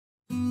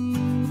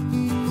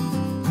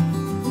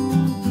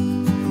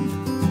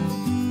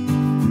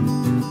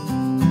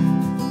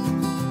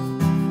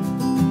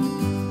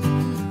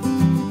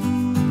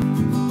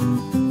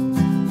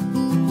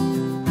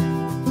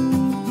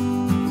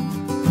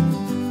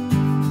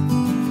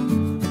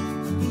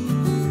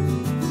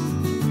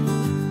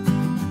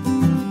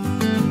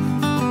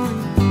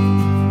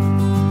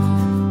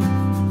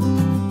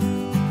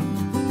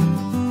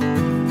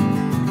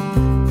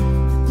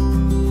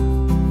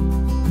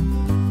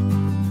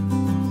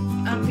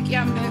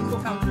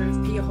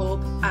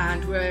Hub,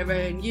 and we're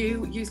a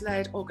new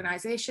user-led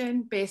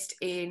organisation based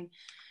in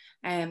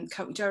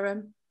County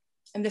Durham.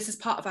 And this is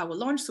part of our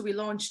launch. So we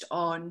launched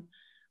on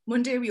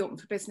Monday, we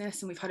opened for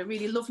business, and we've had a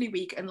really lovely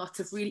week and lots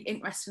of really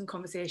interesting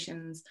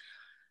conversations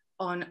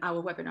on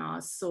our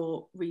webinars.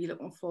 So really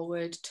looking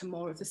forward to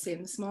more of the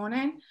same this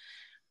morning.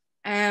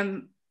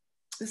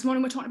 This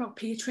morning we're talking about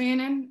peer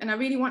training, and I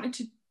really wanted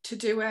to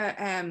do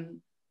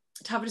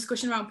to have a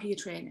discussion around peer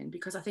training,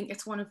 because I think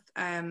it's one of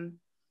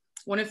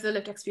the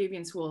lived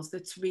experience roles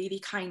that's really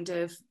kind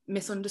of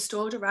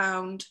misunderstood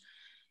around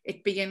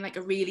it being like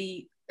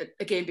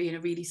being a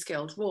really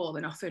skilled role.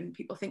 And often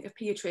people think of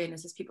peer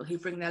trainers as people who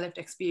bring their lived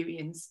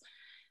experience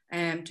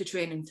to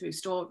training through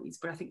stories,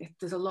 but I think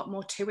there's a lot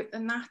more to it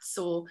than that.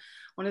 So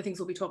one of the things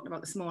we'll be talking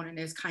about this morning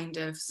is kind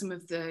of some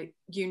of the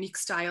unique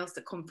styles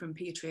that come from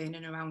peer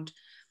training around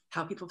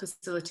how people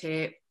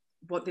facilitate,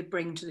 what they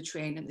bring to the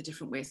training, and the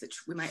different ways that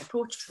we might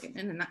approach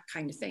training and that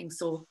kind of thing.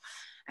 So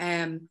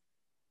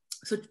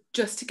so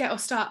just to get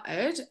us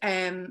started,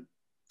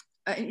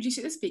 introduce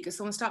you to the speakers.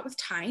 So I'm going to start with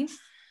Tyne.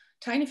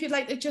 Tyne, if you'd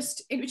like to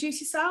just introduce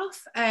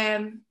yourself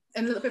and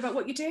a little bit about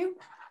what you do.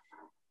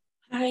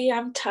 Hi,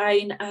 I'm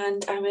Tyne,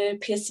 and I'm a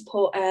peer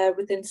supporter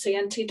within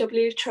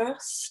CNTW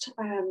Trust.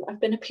 I've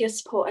been a peer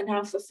supporter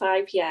now for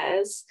 5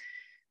 years.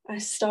 I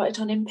started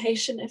on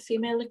inpatient at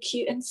Female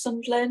Acute in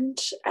Sunderland,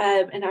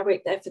 and I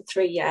worked there for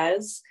 3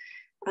 years.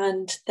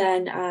 And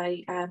then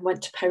I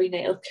went to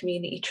perinatal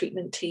community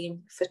treatment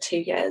team for 2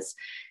 years.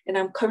 And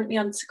I'm currently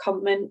on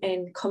secondment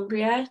in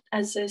Cumbria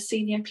as a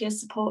senior peer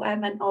supporter,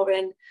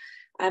 mentoring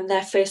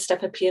their first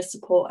ever peer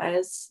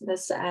supporters.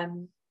 There's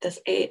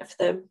 8 of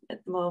them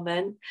at the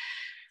moment.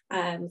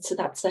 So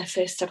that's their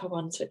first ever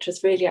ones, which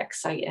was really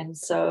exciting.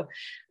 So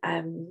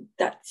I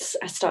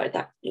started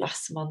that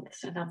last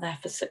month, and I'm there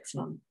for 6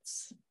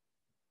 months.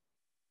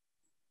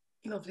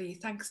 Lovely,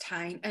 thanks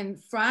Tyne.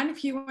 And Fran,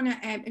 if you want to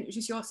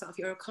introduce yourself,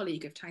 you're a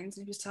colleague of Tyne's,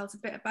 and just tell us a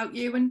bit about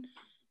you and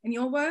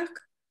your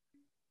work.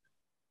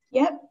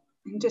 Yep,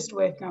 I'm just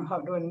working out how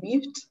to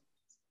unmute.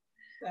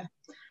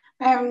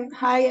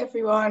 Hi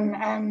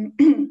everyone,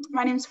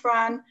 my name's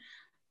Fran.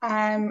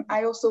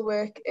 I also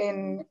work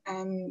in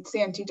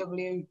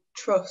CNTW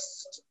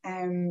Trust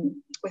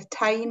with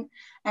Tyne.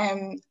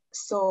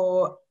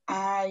 So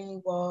I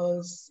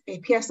was a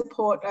peer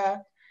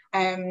supporter.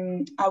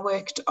 I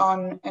worked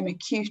on an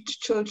acute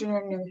children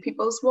and young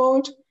people's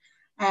ward.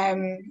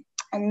 And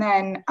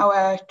then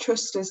our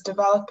trust is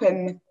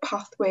developing the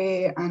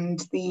pathway and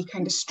the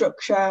kind of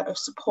structure of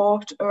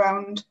support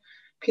around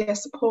peer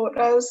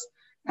supporters.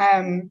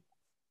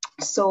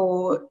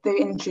 So they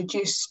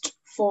introduced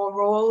 4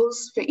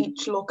 roles for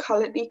each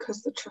locality,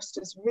 because the trust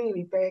is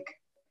really big,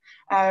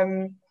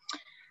 as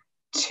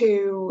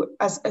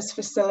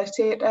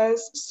facilitators.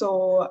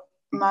 So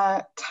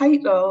my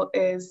title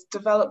is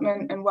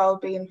Development and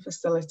Wellbeing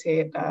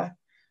Facilitator,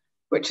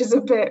 which is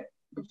a bit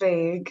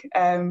vague,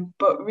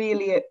 but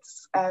really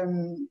it's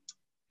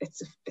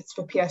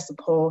for peer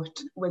support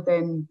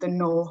within the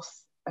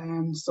north.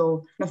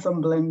 So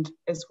Northumberland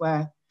is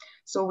where.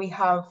 So we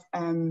have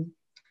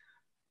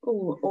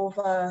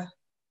over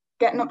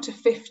getting up to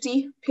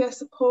 50 peer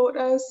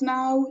supporters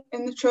now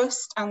in the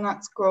trust, and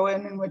that's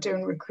growing, and we're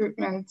doing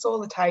recruitments all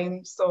the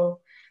time. So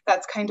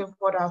that's kind of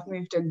what I've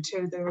moved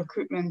into, the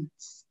recruitment,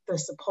 the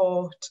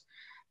support,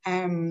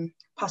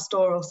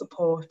 pastoral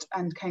support,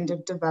 and kind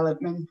of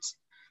development,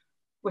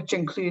 which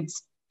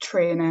includes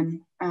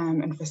training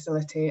and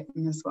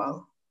facilitating as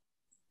well.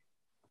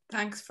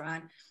 Thanks,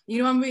 Fran.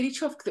 You know, I'm really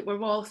chuffed that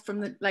we're all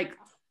from a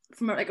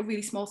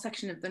really small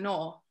section of the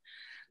north.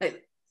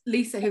 Like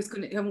Lisa, I'm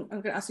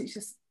going to ask you to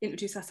just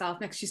introduce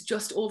herself next. She's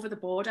just over the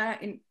border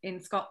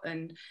in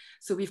Scotland.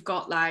 So we've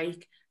got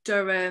like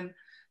Durham,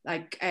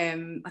 like I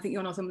think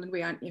you're Northumberland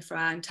way, aren't you,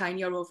 Fran? Tyne,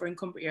 you're over in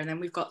Cumbria, and then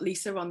we've got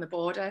Lisa on the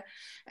border.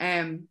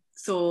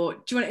 So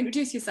do you want to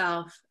introduce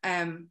yourself,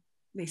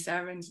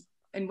 Lisa,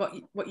 and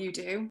what you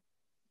do?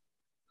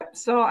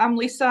 So I'm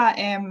Lisa.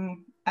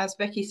 As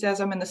Vicky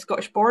says, I'm in the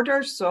Scottish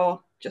borders,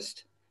 so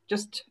just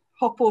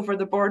hop over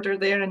the border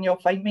there and you'll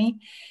find me.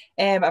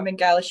 I'm in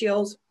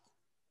Galashiels.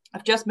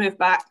 I've just moved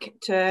back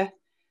to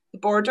the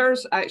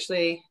borders. I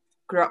actually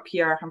grew up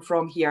here. I'm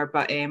from here,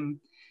 but kind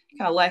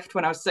of left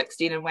when I was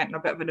 16 and went on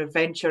a bit of an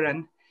adventure.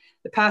 And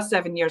the past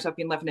 7 years I've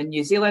been living in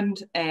New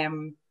Zealand.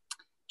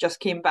 Just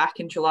came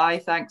back in July,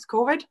 thanks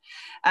COVID,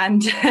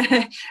 and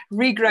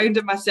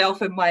regrounded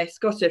myself in my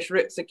Scottish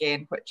roots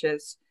again, which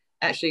is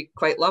actually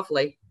quite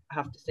lovely, I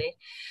have to say.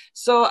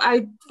 So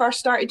I first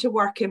started to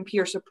work in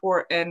peer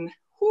support in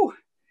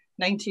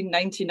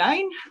 1999,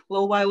 a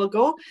little while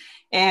ago,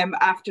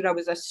 after I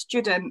was a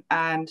student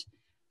and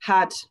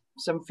had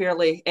some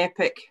fairly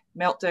epic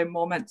meltdown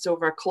moments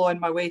over clawing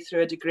my way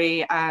through a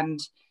degree, and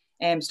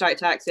started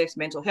to access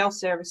mental health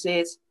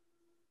services,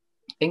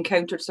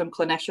 encountered some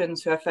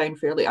clinicians who I found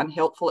fairly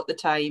unhelpful at the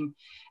time,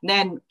 and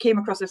then came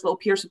across this little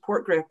peer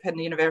support group in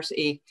the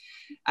university.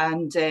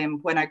 And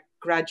when I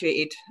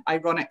graduated,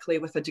 ironically,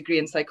 with a degree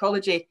in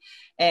psychology,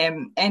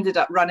 ended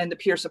up running the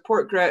peer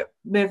support group,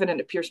 moving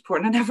into peer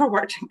support, and I never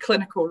worked in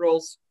clinical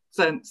roles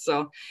since.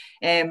 So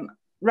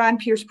ran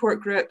peer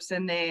support groups,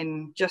 and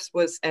then just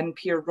was in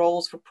peer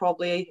roles for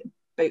probably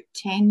about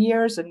 10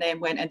 years, and then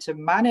went into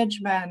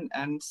management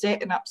and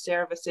setting up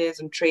services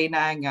and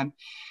training. And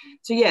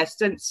so yes,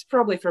 since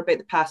probably for about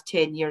the past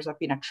 10 years I've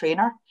been a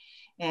trainer.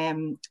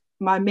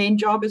 My main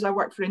job is I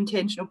work for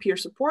Intentional Peer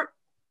Support,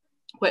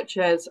 which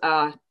is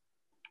a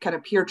kind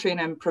of peer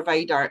training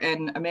provider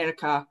in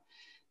America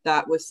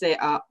that was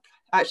set up,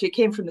 actually it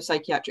came from the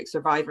psychiatric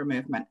survivor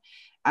movement,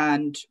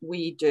 and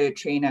we do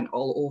training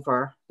all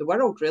over the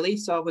world really.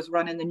 So I was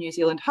running the New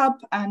Zealand hub,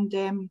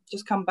 and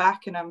just come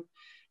back, and I'm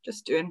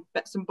just doing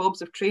bits and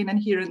bobs of training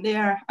here and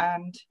there,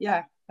 and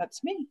yeah,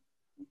 that's me.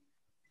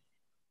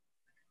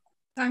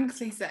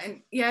 Thanks, Lisa.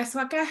 And yeah, so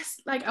I guess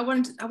like I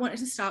wanted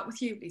to start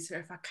with you, Lisa,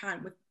 if I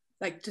can, with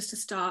like just to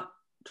start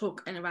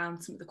talking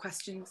around some of the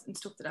questions and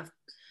stuff that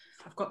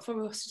I've got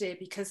for us today,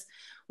 because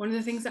one of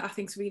the things that I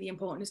think is really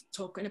important is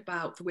talking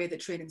about the way that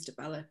training's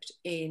developed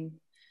in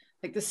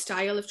like the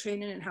style of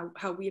training and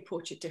how we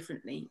approach it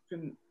differently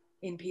from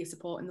in peer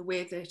support, and the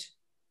way that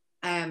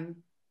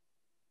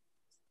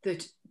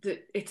that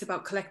it's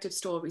about collective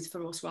stories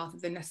for us rather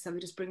than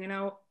necessarily just bringing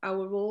out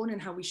our own,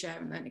 and how we share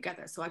and learn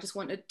together. So I just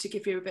wanted to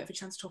give you a bit of a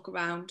chance to talk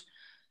around,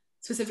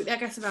 specifically I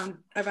guess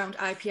around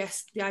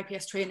IPS, the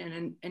IPS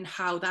training, and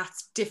how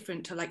that's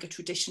different to like a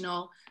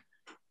traditional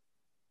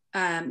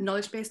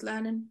knowledge-based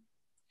learning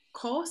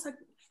course.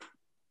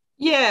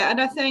 Yeah, and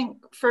I think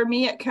for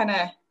me it kind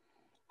of,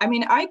 I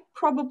mean, I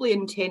probably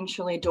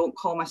intentionally don't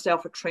call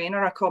myself a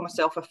trainer, I call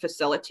myself a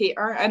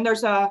facilitator. And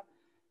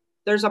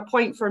there's a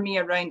point for me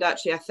around,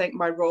 actually, I think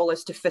my role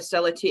is to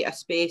facilitate a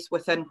space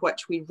within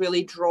which we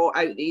really draw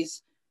out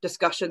these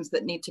discussions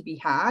that need to be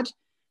had,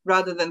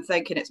 rather than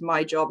thinking it's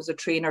my job as a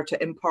trainer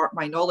to impart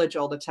my knowledge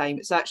all the time.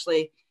 It's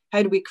actually,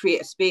 how do we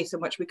create a space in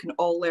which we can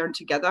all learn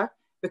together?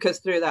 Because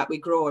through that we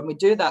grow, and we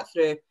do that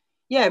through,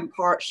 yeah, in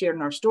part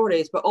sharing our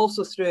stories, but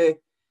also through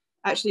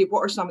actually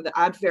what are some of the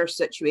adverse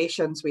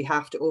situations we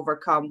have to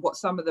overcome,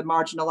 what's some of the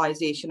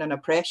marginalization and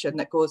oppression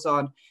that goes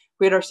on,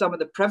 where are some of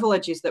the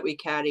privileges that we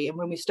carry. And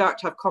when we start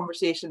to have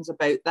conversations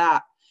about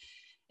that,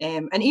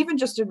 and even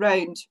just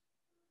around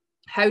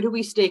how do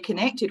we stay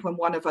connected when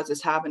one of us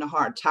is having a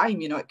hard time,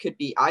 you know, it could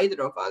be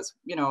either of us,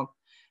 you know,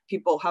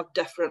 people have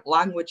different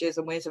languages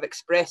and ways of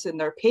expressing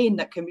their pain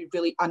that can be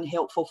really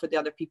unhelpful for the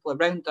other people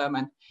around them.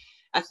 And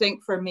I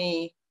think for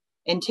me,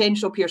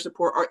 intentional peer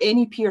support, or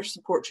any peer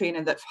support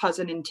training that has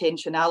an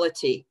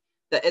intentionality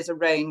that is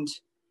around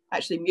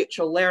actually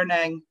mutual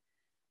learning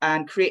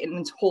and creating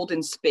and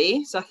holding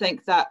space, I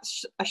think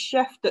that's a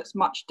shift that's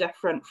much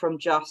different from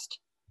just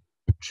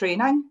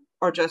training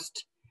or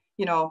just,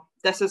 you know,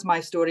 this is my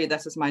story,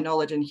 this is my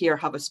knowledge, and here,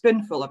 have a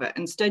spoonful of it.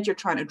 Instead, you're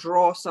trying to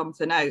draw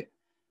something out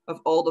of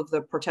all of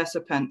the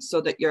participants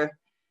so that you're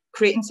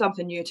creating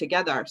something new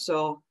together.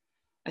 So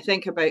I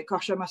think about,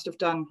 gosh, I must have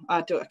done,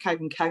 I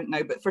can't count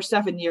now, but for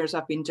 7 years,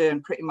 I've been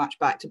doing pretty much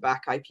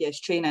back-to-back IPS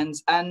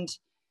trainings, and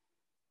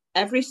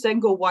every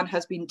single one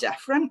has been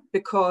different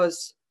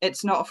because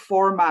it's not a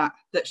format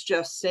that's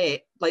just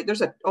set. Like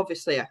there's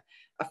obviously a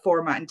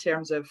format in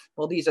terms of,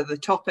 well, these are the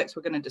topics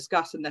we're going to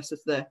discuss and this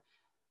is the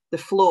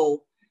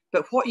flow.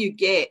 But what you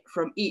get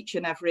from each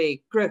and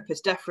every group is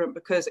different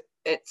because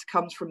it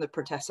comes from the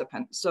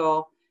participant.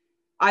 So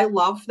I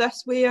love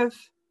this way of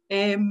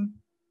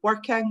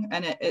working,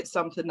 and it's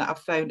something that I've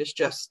found has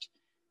just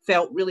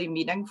felt really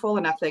meaningful.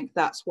 And I think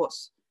that's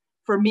what's,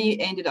 for me,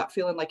 ended up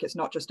feeling like it's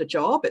not just a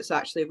job. It's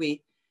actually,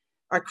 we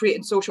are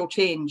creating social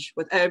change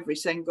with every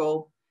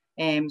single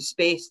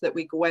space that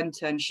we go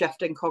into, and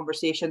shifting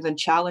conversations and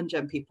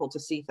challenging people to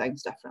see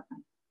things differently.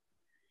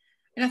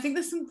 And I think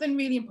there's something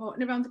really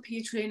important around the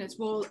peer training as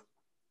well,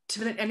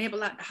 to enable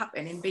that to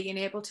happen, and being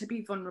able to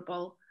be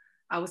vulnerable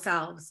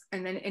ourselves,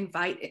 and then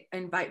invite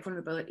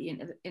vulnerability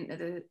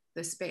into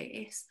the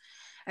space.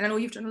 And I know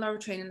you've done a lot of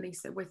training,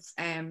 Lisa, with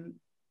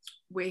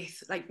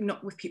like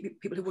not with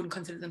people who wouldn't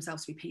consider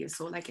themselves to be peers,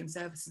 so like in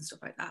service and stuff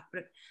like that.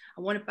 But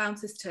I want to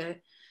bounce this to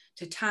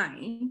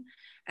Tyne,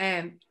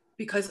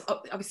 because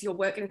obviously you're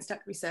working in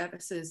statutory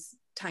services,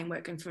 Tyne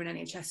working for an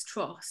NHS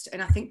trust,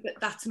 and I think that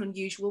that's an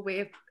unusual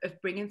way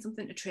of bringing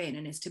something to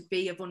training, is to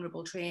be a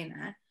vulnerable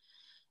trainer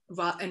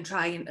and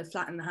try and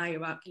flatten the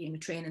hierarchy in the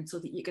training so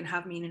that you can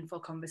have meaningful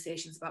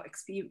conversations about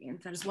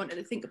experience. I just wanted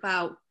to think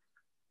about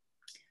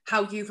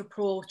how you've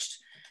approached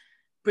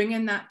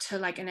bringing that to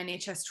like an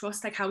NHS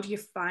trust. Like, how do you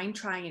find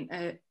trying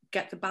to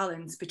get the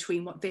balance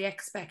between what they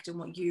expect and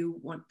what you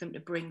want them to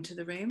bring to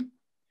the room?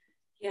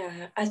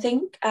 Yeah, I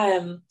think,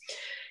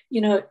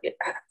 you know,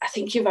 I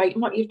think you're right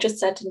in what you've just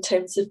said in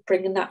terms of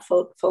bringing that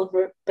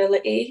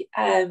vulnerability.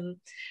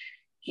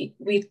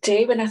 We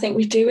do, and I think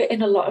we do it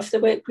in a lot of the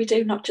work we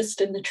do, not just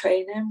in the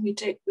training. We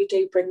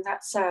do bring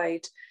that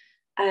side,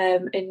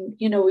 and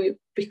you know, we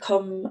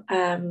become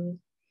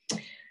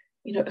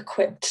you know,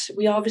 equipped.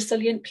 We are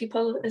resilient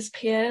people as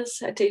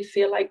peers. I do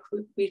feel like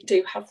we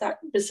do have that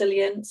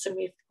resilience, and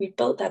we've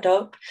built that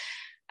up.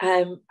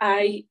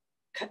 I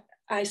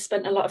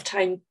spent a lot of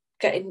time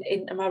getting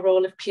into my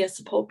role of peer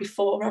support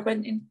before I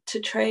went into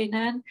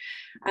training.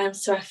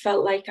 So I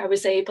felt like I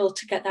was able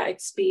to get that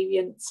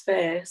experience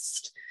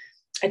first.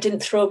 I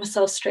didn't throw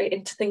myself straight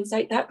into things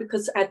like that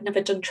because I'd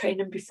never done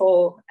training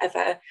before,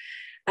 ever.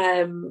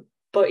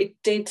 But it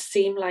did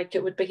seem like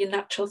it would be a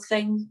natural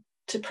thing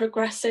to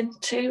progress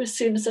into as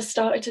soon as I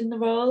started in the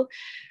role.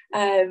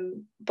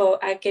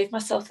 But I gave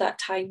myself that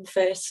time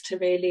first to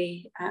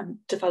really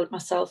develop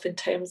myself in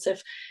terms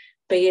of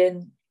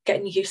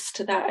getting used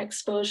to that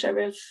exposure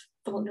of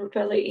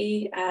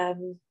vulnerability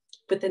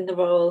within the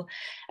role,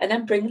 and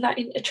then bringing that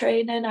into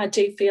training. I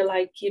do feel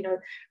like, you know,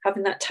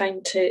 having that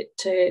time to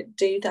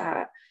do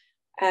that,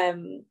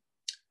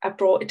 I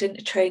brought it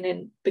into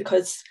training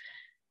because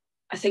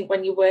I think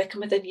when you're working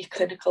within your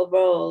clinical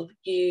role,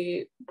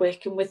 you're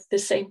working with the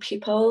same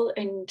people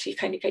and you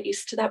kind of get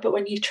used to that. But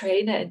when you're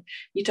training,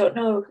 you don't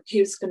know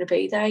who's going to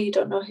be there. You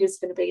don't know who's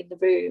going to be in the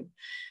room.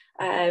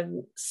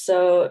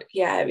 So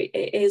yeah,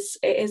 it is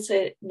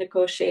a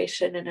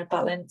negotiation and a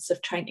balance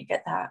of trying to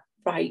get that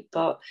right.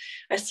 But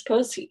I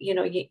suppose, you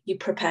know, you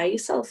prepare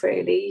yourself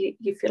really.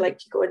 You feel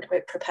like you go into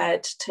it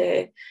prepared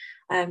to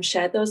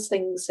share those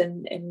things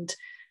and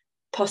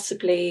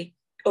possibly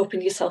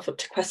open yourself up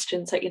to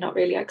questions that you're not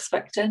really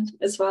expecting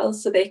as well,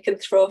 so they can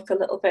throw up a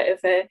little bit of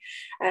a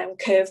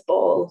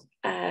curveball.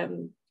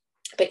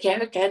 But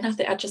yeah, again,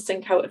 I just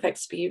think out of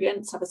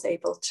experience I was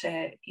able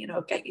to, you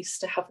know, get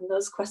used to having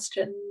those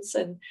questions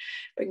and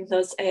bringing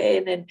those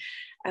in,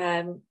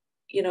 and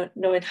you know,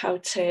 knowing how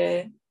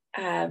to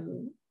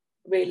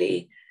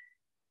really,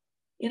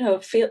 you know,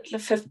 feel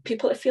for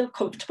people to feel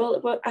comfortable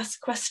about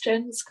ask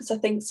questions, because I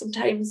think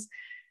sometimes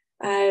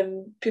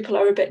people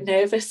are a bit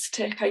nervous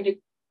to kind of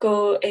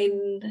go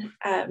in,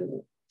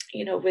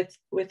 you know,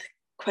 with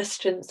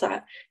questions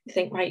that you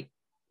think might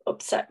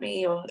upset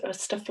me or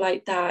stuff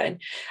like that.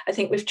 And I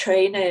think with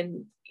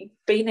training,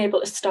 being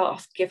able to start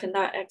off giving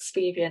that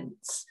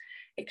experience,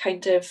 it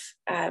kind of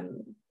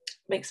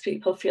makes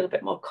people feel a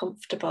bit more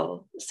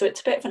comfortable. So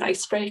it's a bit of an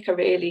icebreaker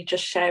really,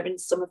 just sharing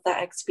some of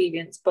that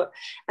experience. But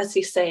as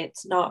you say,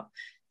 it's not,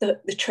 the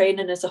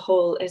training as a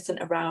whole isn't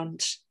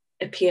around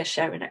a peer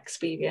sharing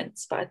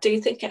experience, but I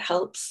do think it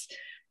helps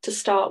to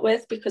start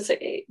with because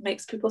it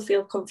makes people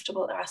feel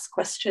comfortable to ask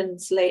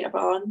questions later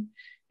on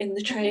in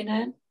the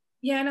training.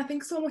 Yeah, and I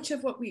think so much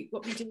of what we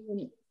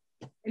do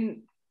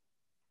in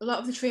a lot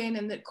of the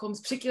training that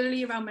comes,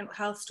 particularly around mental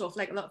health stuff,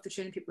 like a lot of the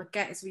training people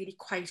get is really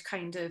quite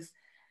kind of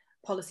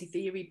policy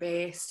theory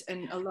based,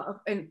 and a lot of,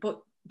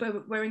 but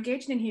we're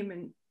engaging in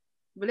human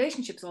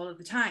relationships all of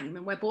the time,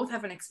 and we're both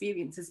having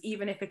experiences,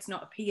 even if it's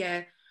not a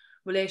peer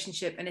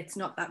relationship and it's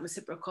not that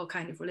reciprocal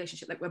kind of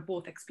relationship, like we're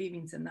both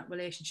experiencing that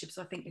relationship.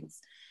 So I think it's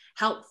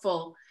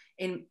helpful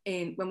in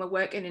when we're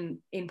working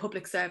in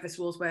public service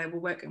roles where we're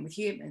working with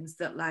humans,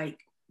 that like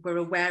we're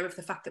aware of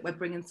the fact that we're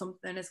bringing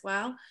something as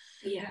well.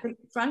 Yeah, I think,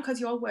 Fran, because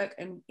you're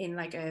working in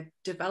like a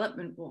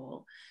development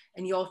role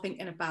and you're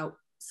thinking about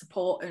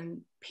support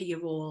and peer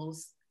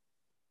roles,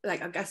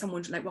 like I guess I'm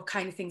wondering, like, what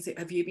kind of things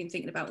have you been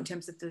thinking about in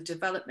terms of the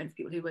development of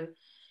people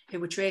who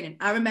were training?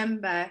 I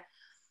remember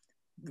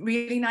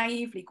really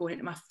naively going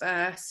into my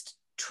first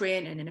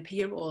training in a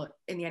peer role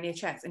in the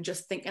NHS and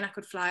just thinking I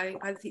could fly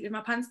by the seat of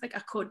my pants, like I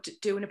could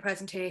do in a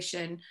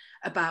presentation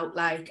about,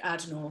 like, I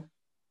don't know,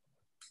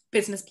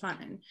 business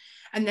planning,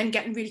 and then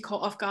getting really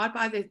caught off guard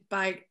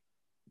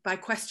by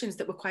questions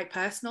that were quite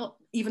personal,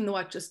 even though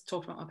I just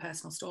talked about my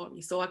personal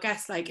story. So I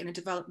guess, like, in a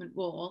development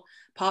role,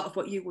 part of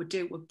what you would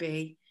do would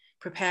be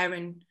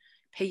preparing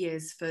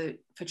peers for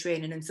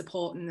training and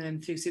supporting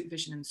them through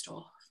supervision and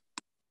stuff.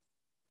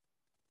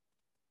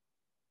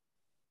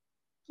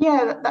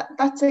 Yeah,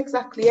 that's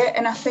exactly it.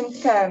 And I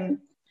think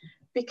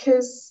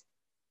because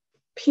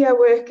peer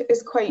work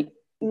is quite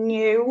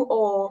new,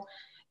 or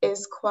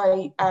is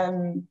quite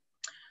a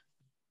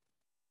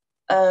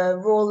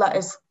role that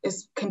is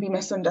can be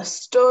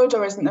misunderstood,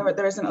 or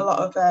there isn't a lot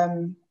of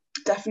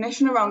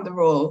definition around the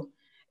role.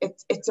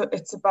 It's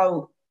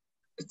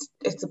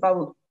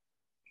about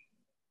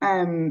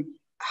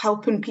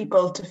helping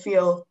people to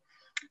feel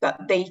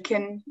that they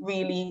can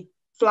really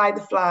fly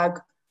the flag,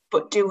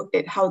 but do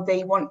it how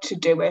they want to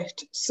do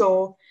it.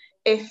 So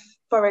if,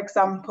 for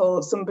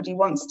example, somebody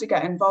wants to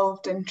get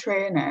involved in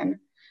training,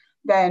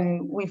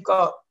 then we've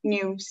got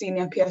new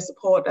senior peer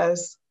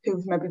supporters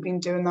who've maybe been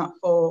doing that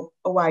for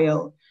a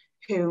while,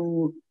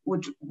 who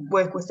would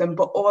work with them,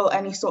 but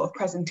any sort of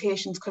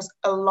presentations, because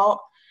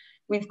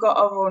we've got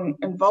our own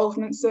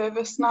involvement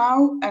service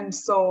now, and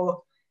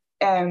so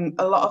a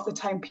lot of the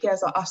time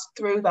peers are asked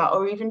through that,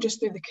 or even just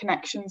through the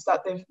connections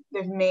that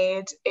they've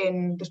made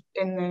in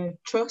the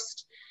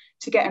trust,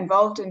 to get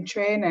involved in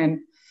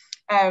training,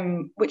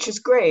 which is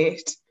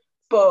great.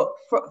 But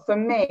for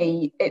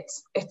me,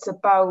 it's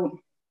about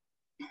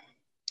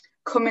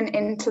coming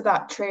into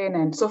that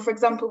training. So, for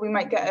example, we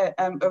might get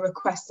a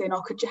request saying,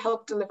 "Oh, could you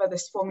help deliver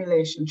this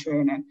formulation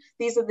training?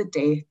 These are the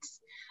dates.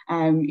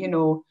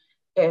 It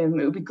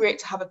would be great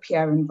to have a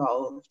peer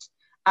involved."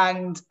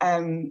 And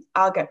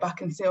I'll get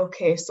back and say,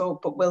 "Okay,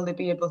 but will they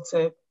be able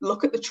to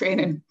look at the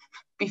training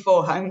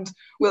beforehand?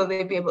 Will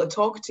they be able to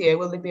talk to you?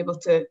 Will they be able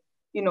to,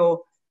 you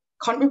know,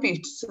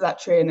 contribute to that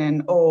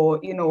training, or,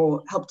 you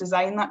know, help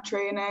design that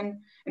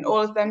training and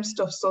all of them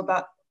stuff, so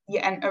that you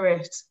enter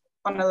it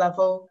on a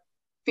level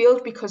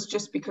field? Because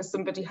just because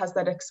somebody has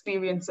that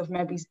experience of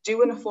maybe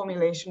doing a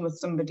formulation with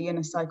somebody in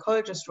a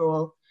psychologist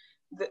role,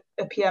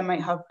 a peer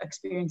might have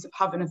experience of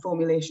having a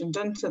formulation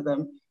done to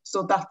them.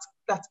 So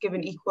that's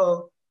given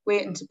equal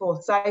weight into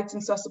both sides.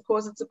 And so I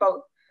suppose it's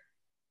about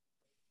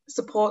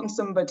supporting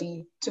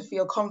somebody to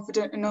feel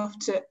confident enough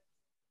to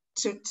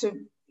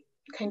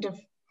kind of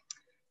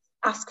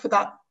ask for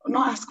that,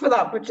 not ask for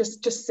that, but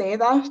just say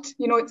that,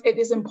 you know, it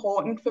is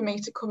important for me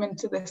to come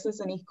into this as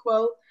an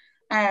equal.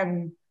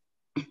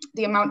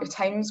 The amount of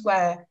times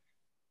where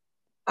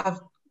I've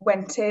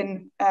went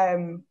in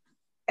and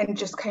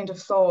just kind of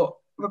thought,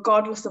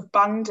 regardless of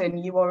banding,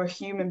 you are a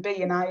human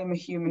being, I am a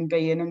human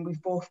being, and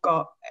we've both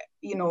got,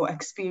 you know,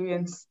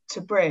 experience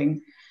to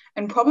bring.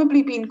 And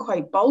probably being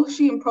quite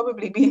bolshy and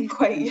probably being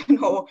quite, you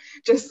know,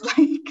 just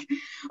like,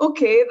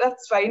 okay,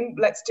 that's fine,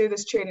 let's do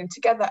this training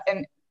together.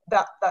 And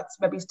that's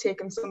maybe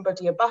taken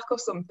somebody aback or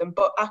something.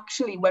 But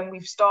actually, when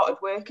we've started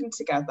working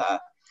together,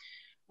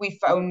 we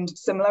found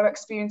similar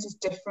experiences,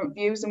 different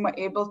views, and we're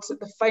able to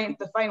the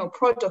final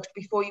product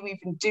before you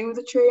even do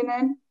the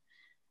training.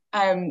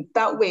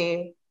 That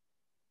way,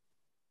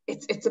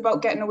 it's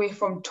about getting away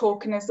from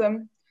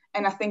tokenism.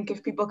 And I think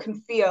if people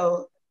can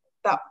feel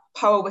that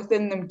power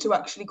within them to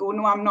actually go,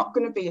 no, I'm not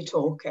going to be a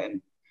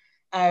token,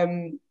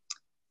 then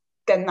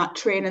that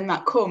training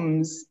that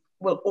comes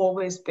will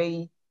always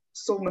be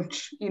so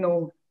much, you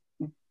know,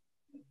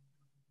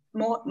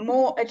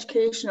 more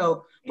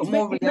educational, but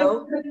more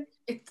real.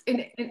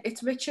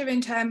 It's richer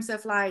in terms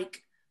of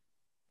like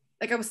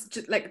I was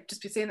just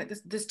saying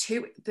that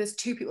there's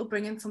two people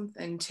bringing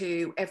something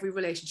to every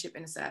relationship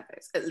in a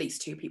service, at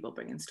least two people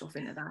bringing stuff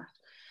into that,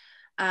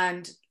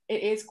 and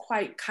it is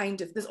quite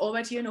kind of, there's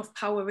already enough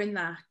power in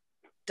that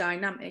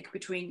dynamic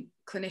between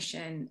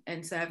clinician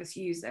and service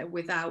user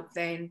without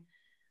then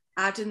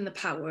adding the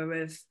power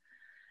of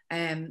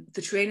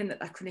the training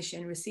that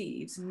clinician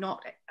receives,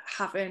 not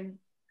having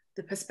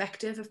the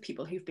perspective of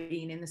people who've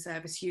been in the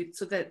service use,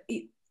 so that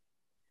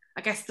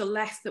I guess the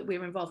less that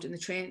we're involved in the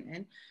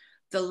training,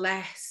 the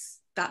less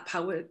that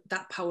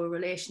power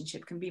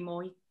relationship can be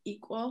more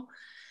equal.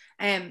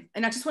 And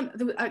I just want,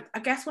 I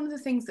guess one of the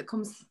things that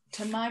comes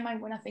to my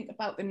mind when I think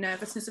about the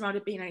nervousness around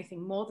it being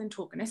anything more than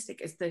tokenistic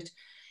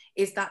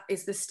is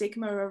the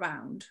stigma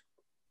around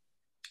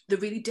the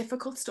really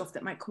difficult stuff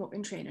that might come up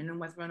in training and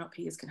whether or not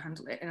peers can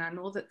handle it. And I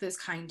know that there's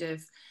kind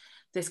of,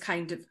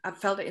 I've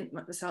felt it in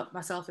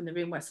myself in the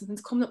room where something's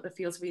come up that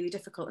feels really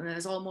difficult, and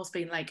there's almost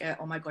been like,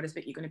 oh my God, is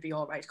Vicky going to be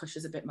all right because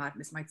she's a bit mad and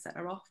this might set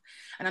her off.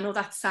 And I know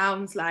that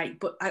sounds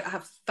like, but I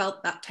have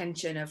felt that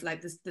tension of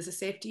like, there's a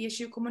safety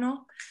issue coming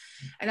up.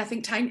 And I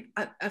think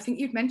I think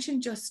you'd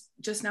mentioned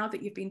just now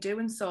that you've been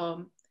doing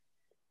some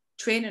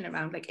training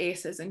around like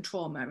ACEs and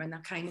trauma and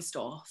that kind of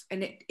stuff.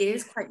 And it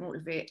is quite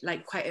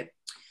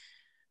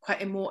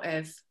quite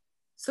emotive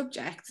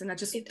subjects, and I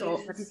just thought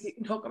maybe you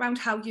can talk around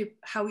how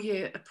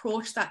you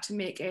approach that to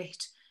make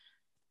it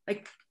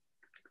like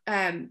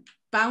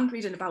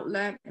boundaried and about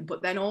learning,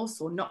 but then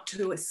also not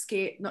to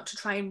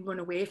try and run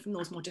away from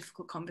those more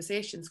difficult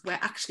conversations where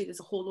actually there's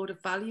a whole load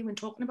of value in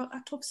talking about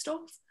that tough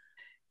stuff.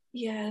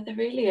 Yeah, there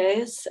really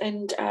is.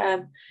 And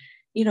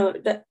you know,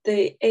 that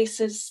the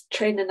ACEs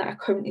training that I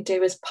currently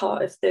do is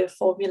part of the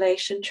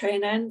formulation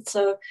training,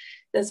 so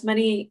there's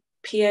many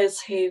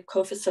peers who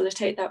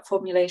co-facilitate that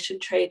formulation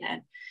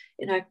training.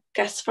 And I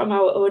guess from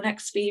our own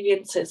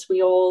experiences,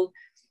 we all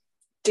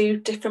do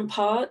different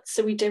parts.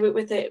 So we do it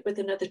with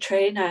another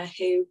trainer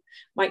who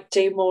might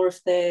do more of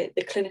the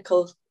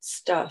clinical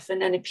stuff,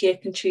 and then a peer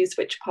can choose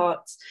which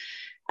parts.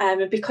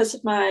 And because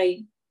of my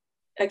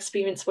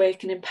experience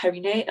working in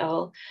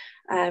perinatal,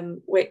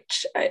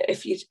 which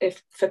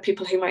if for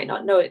people who might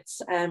not know,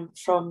 it's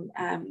for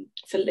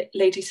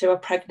ladies who are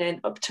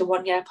pregnant up to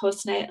 1 year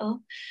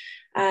postnatal,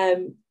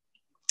 and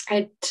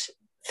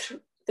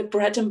the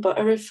bread and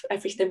butter of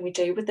everything we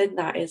do within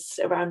that is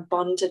around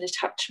bond and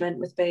attachment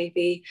with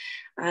baby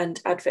and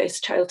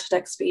adverse childhood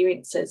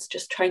experiences,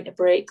 just trying to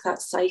break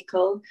that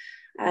cycle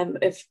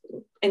of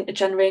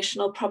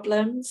intergenerational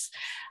problems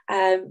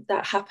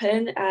that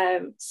happen.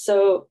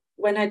 So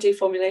when I do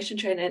formulation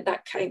training,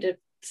 that kind of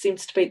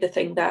seems to be the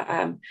thing that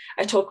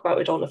I talk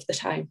about it all of the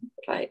time.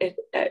 Like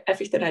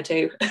everything I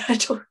do,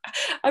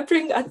 I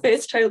bring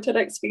adverse childhood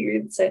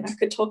experience in. I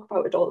could talk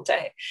about it all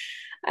day.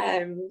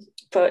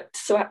 But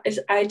so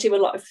I do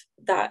a lot of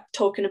that,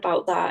 talking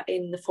about that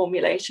in the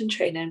formulation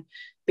training,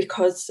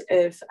 because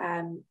of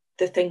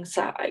the things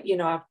that, you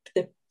know,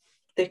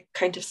 the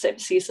kind of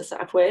service users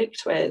that I've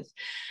worked with.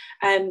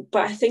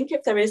 But I think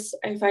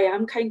if I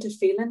am kind of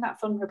feeling that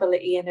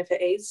vulnerability, and if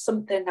it is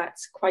something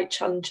that's quite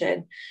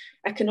challenging,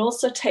 I can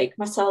also take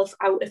myself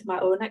out of my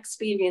own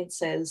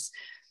experiences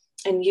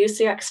and use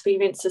the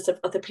experiences of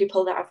other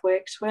people that I've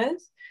worked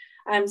with.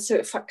 So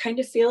it kind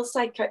of feels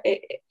like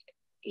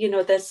you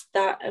know, there's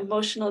that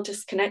emotional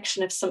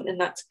disconnection of something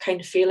that's kind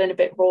of feeling a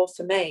bit raw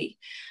for me,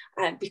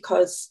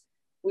 because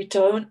we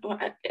don't,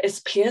 as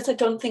peers, I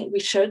don't think we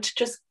should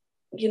just,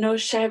 you know,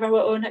 share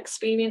our own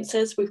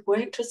experiences. We've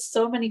worked with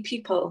so many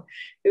people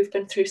who've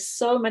been through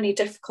so many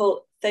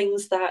difficult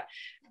things that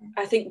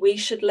I think we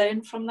should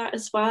learn from that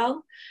as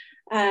well.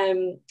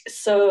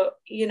 So,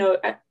 you know,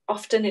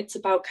 often it's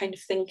about kind of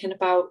thinking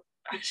about,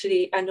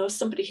 actually, I know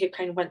somebody who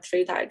kind of went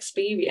through that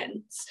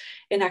experience,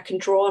 and I can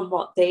draw on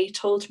what they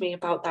told me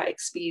about that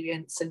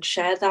experience and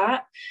share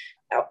that.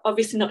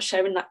 Obviously not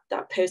sharing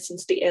that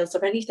person's details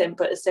or anything,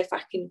 but as if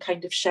I can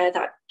kind of share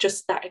that,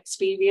 just that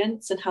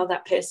experience and how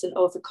that person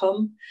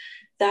overcome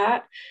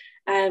that.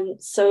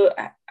 So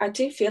I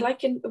do feel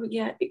like,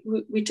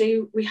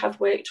 we have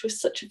worked with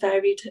such a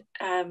varied,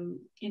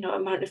 you know,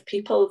 amount of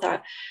people,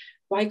 that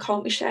why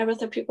can't we share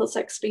other people's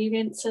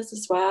experiences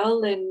as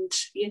well? And,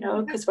 you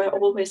know, because we're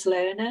always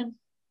learning.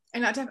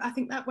 And I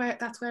think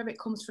that's where it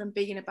comes from,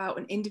 being about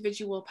an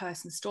individual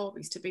person's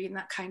stories to being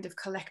that kind of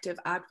collective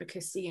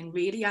advocacy, and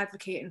really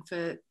advocating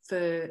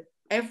for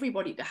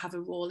everybody to have a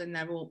role in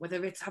their own,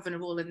 whether it's having a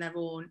role in their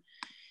own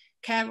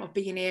care, or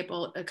being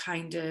able to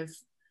kind of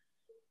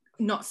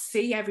not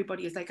see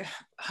everybody as like a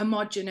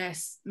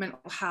homogenous mental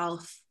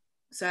health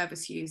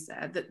service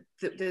user,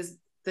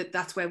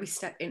 that's where we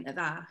step into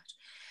that.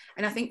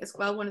 And I think as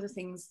well, one of the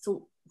things,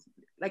 so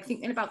like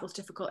thinking about those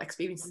difficult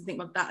experiences and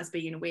think about that as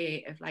being a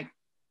way of like,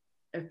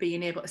 of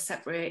being able to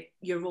separate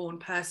your own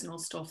personal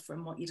stuff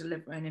from what you're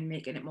delivering and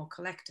making it more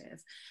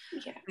collective.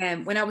 Yeah.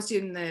 When I was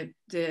doing the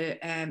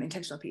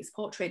intentional peer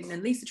support training,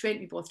 and Lisa trained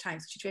me both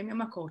times. She trained me on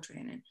my core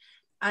training,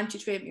 and she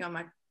trained me on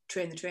my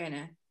train the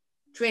trainer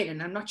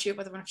training. I'm not sure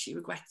whether or not she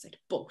regrets it,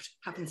 but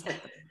having said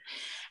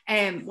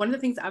that, one of the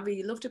things that I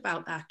really loved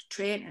about that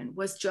training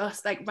was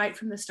just like right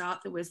from the start,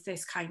 there was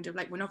this kind of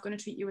like, we're not going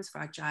to treat you as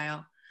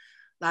fragile.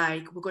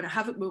 Like, we're going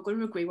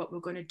to agree what we're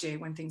going to do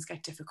when things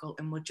get difficult,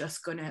 and we're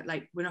just going to,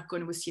 like, we're not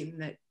going to assume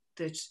that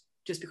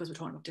just because we're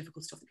talking about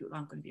difficult stuff that people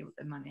aren't going to be able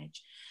to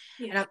manage.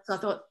 Yeah. And I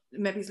thought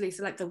maybe,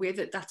 Lisa, like the way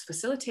that that's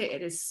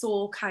facilitated is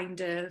so kind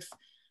of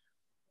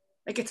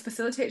like, it's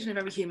facilitated in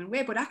a very human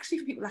way, but actually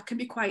for people that can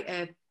be quite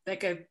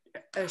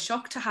a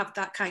shock to have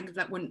that kind of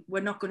like, when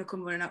we're not going to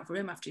come running out of a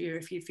room after you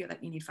if you feel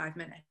like you need 5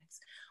 minutes,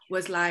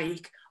 was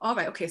like, all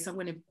right, okay, so I'm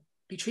going to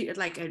be treated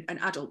like an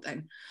adult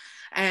then.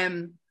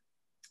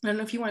 I don't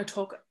know if you want to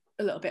talk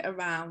a little bit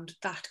around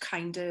that,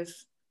 kind of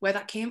where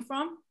that came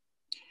from.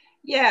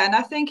 Yeah, and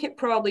I think it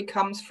probably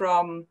comes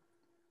from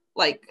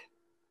like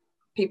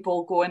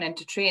people going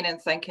into training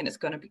thinking it's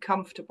going to be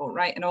comfortable,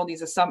 right? And all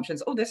these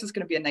assumptions, oh, this is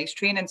going to be a nice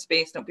training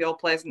space, and it'll be all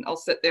pleasant. I'll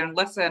sit there and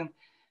listen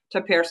to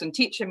a person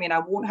teaching me, and I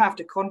won't have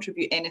to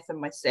contribute anything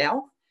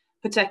myself,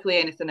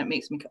 particularly anything that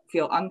makes me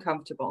feel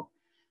uncomfortable.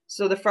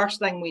 So the first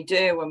thing we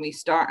do when we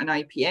start an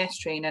IPS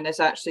training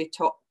is actually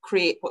to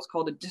create what's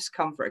called a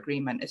discomfort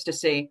agreement. Is to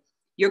say,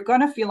 you're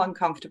going to feel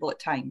uncomfortable at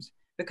times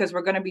because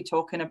we're going to be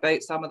talking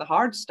about some of the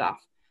hard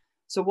stuff.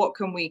 So what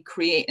can we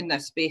create in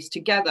this space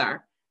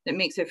together that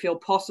makes it feel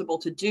possible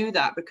to do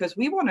that? Because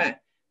we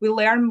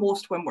learn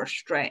most when we're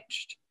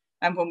stretched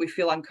and when we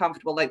feel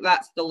uncomfortable. Like,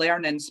 that's the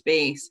learning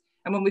space.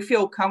 And when we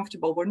feel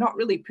comfortable, we're not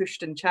really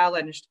pushed and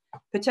challenged,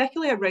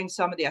 particularly around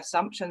some of the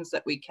assumptions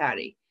that we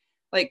carry.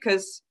 Like,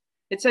 because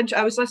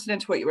I was listening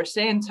to what you were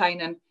saying,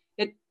 Tyne, and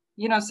it,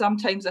 you know,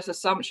 sometimes this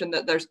assumption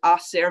that there's a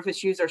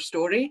service user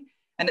story,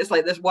 and it's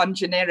like there's one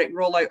generic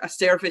rollout, a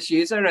service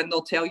user, and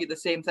they'll tell you the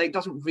same thing. It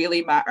doesn't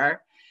really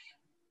matter.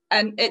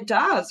 And it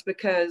does,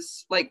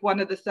 because like one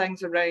of the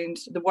things around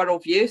the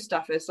worldview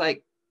stuff is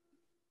like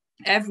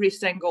every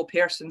single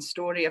person's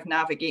story of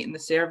navigating the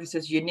service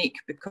is unique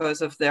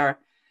because of their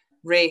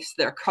race,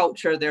 their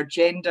culture, their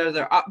gender,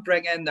 their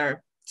upbringing,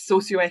 their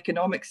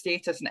socioeconomic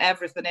status, and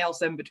everything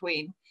else in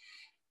between.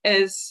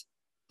 Is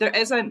there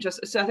isn't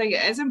just, so I think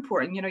it is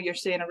important, you know, you're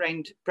saying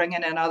around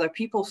bringing in other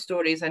people's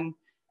stories and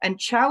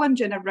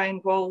challenging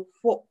around, well,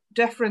 what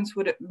difference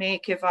would it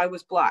make if I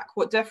was Black?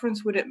 What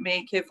difference would it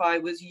make if I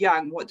was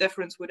young? What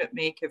difference would it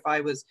make if I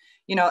was,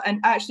 you know,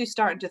 and actually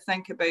starting to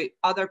think about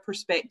other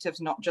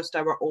perspectives, not just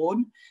our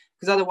own,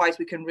 because otherwise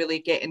we can really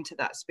get into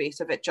that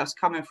space of it just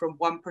coming from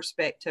one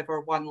perspective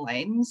or one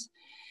lens.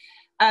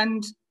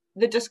 And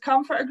the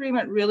discomfort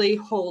agreement really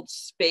holds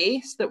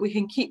space that we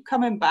can keep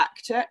coming back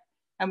to it.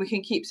 And we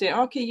can keep saying,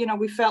 okay, you know,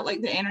 we felt like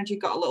the energy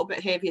got a little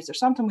bit heavy. Is there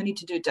something we need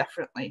to do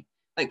differently?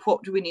 Like,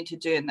 what do we need to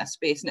do in this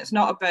space? And it's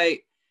not about,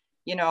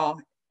 you know,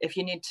 if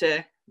you need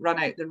to run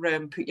out the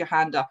room, put your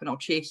hand up and I'll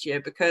chase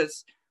you.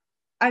 Because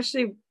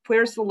actually,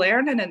 where's the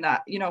learning in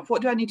that? You know,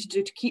 what do I need to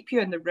do to keep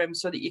you in the room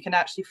so that you can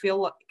actually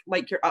feel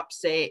like you're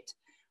upset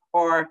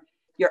or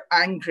you're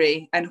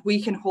angry? And we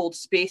can hold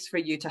space for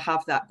you to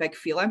have that big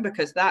feeling,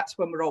 because that's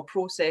when we're all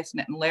processing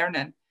it and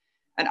learning.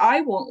 And I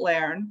won't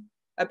learn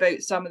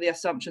about some of the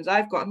assumptions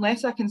I've got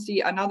unless I can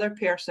see another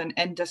person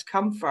in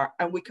discomfort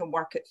and we can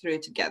work it through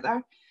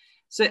together.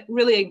 So it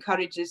really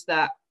encourages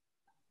that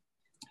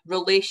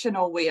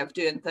relational way of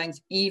doing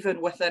things, even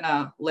within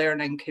a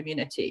learning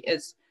community.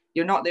 Is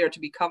you're not there to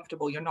be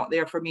comfortable. You're not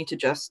there for me to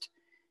just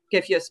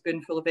give you a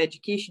spoonful of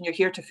education. You're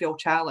here to feel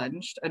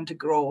challenged and to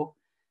grow.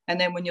 And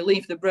then when you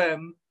leave the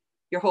room,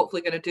 you're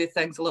hopefully going to do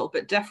things a little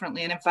bit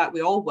differently. And in fact,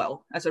 we all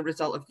will as a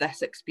result of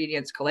this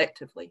experience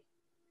collectively.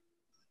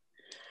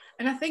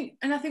 And I think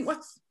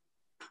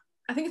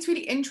it's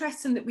really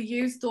interesting that we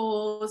use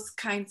those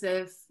kinds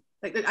of,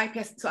 like the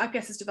IPS, so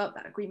IPS has developed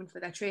that agreement for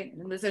their training,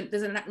 and there's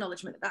an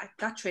acknowledgement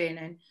that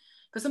training,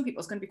 for some people,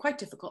 it's going to be quite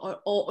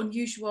difficult or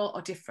unusual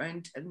or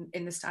different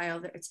in the style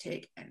that it's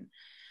taken.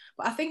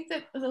 But I think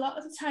that there's a lot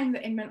of the time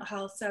that in mental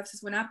health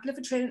services, when I've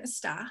delivered training to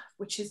staff,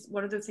 which is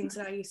one of the things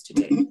that I used to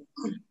do,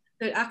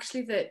 that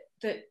actually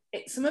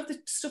some of the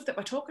stuff that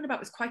we're talking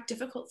about is quite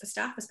difficult for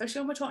staff,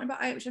 especially when we're talking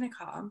about hypogenic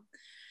harm,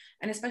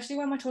 and especially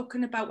when we're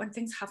talking about when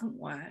things haven't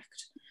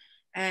worked.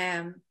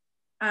 And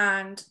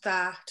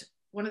that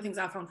one of the things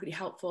I found really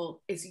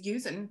helpful is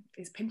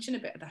pinching a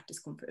bit of that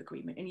discomfort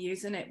agreement and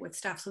using it with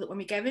staff, so that when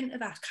we get into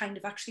that kind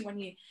of, actually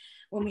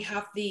when we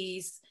have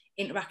these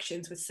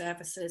interactions with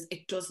services,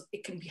 it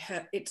can be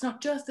hurt. It's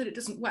not just that it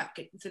doesn't work,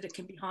 it's that it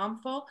can be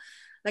harmful.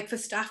 Like for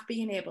staff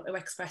being able to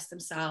express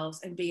themselves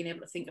and being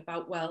able to think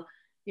about, well,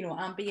 you know,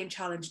 I'm being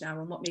challenged now,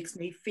 and what makes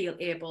me feel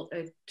able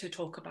to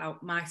talk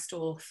about my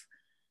stuff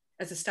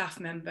as a staff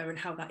member and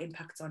how that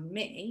impacts on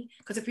me.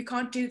 Because if we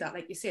can't do that,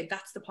 like you said,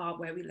 that's the part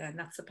where we learn,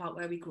 that's the part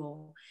where we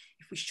grow.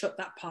 If we shut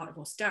that part of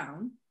us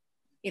down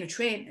in a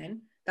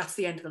training, that's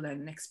the end of the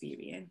learning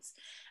experience.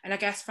 And I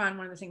guess, Fran,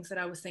 one of the things that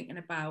I was thinking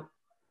about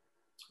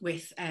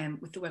with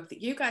the work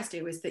that you guys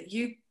do is that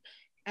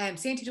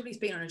CNTW has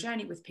been on a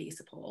journey with peer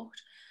support,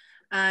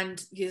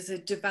 and there's a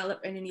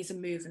developing and there's a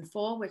moving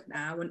forward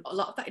now, and a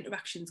lot of that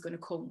interaction is going to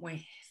come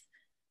with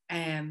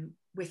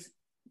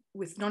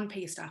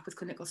non-peer staff, with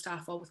clinical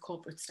staff, or with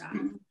corporate staff,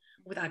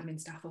 with admin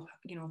staff, or,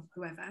 you know,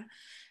 whoever.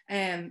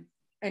 And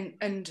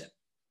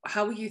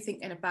how are you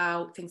thinking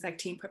about things like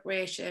team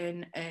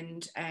preparation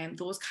and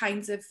those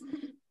kinds of,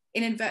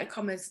 in inverted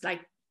commas,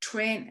 like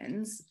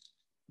trainings,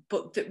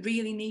 but that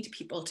really need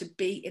people to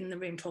be in the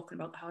room talking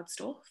about the hard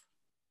stuff?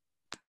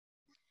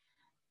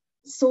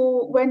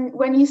 So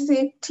when you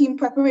say team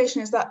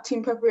preparation, is that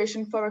team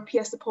preparation for a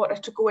peer supporter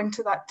to go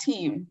into that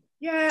team?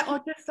 Yeah, or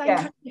just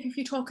like if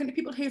you're talking to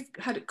people who've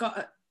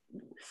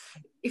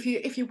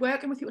if you're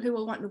working with people who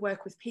are wanting to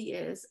work with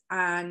peers,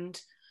 and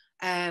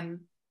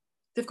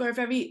they've got a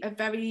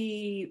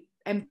very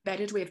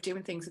embedded way of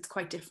doing things, it's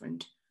quite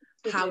different.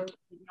 How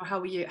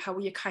are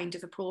you kind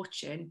of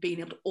approaching being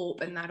able to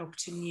open that up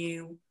to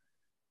new?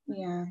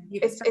 Yeah,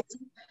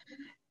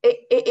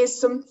 it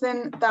is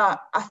something that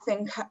I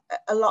think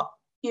a lot,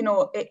 you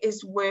know, it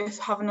is worth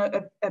having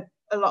a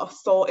lot of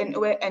thought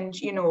into it, and,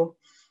 you know,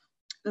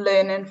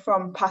 learning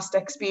from past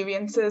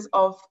experiences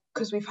of,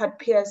 because we've had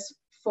peers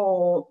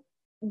for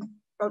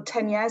about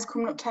 10 years,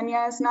 coming up 10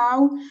 years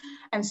now,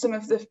 and some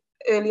of the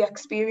early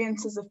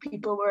experiences of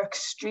people were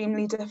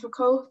extremely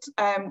difficult.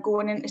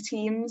 Going into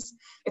teams,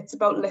 it's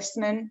about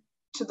listening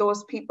to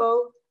those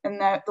people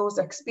and those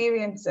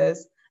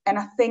experiences, and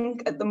I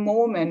think at the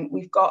moment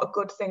we've got a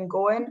good thing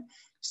going.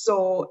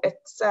 So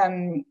it's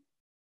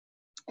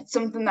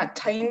something that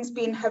Tyne's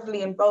been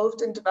heavily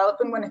involved in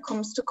developing when it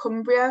comes to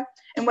Cumbria,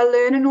 and we're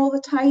learning all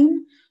the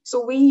time.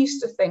 So we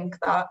used to think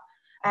that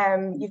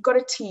you've got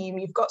a team,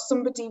 you've got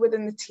somebody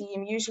within the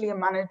team, usually a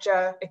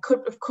manager. It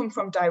could have come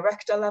from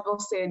director level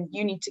saying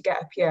you need to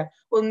get up here.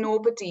 Well,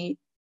 nobody,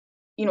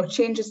 you know,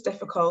 change is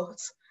difficult,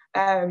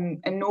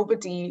 and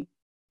nobody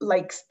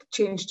likes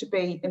change to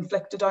be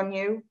inflicted on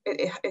you.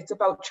 It's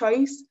about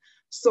choice.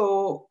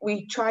 So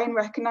we try and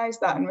recognise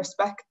that and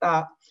respect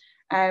that.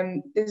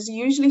 There's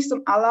usually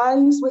some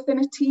allies within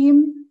a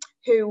team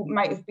who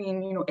might have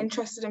been, you know,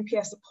 interested in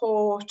peer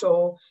support,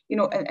 or, you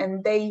know,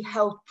 and they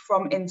help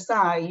from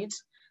inside,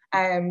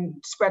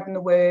 spreading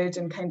the word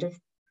and kind of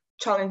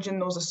challenging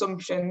those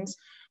assumptions.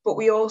 But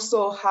we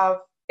also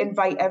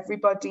invite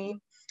everybody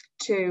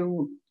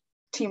to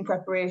team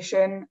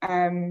preparation,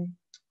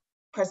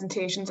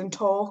 presentations and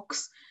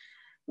talks.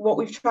 What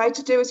we've tried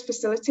to do is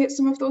facilitate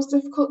some of those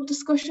difficult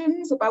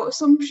discussions about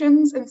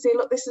assumptions and say,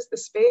 look, this is the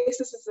space,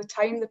 this is the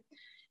time that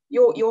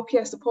your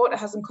peer supporter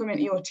hasn't come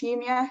into your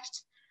team yet,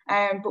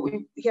 but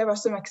here are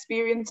some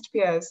experienced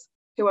peers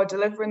who are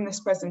delivering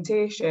this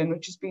presentation,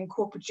 which is being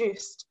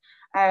co-produced,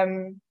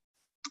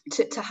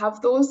 to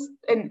have those,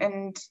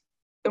 and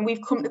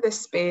we've come to this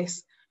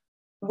space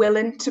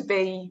willing to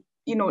be,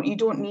 you know, you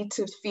don't need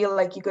to feel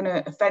like you're going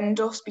to offend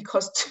us,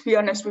 because, to be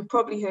honest, we've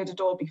probably heard it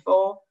all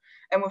before,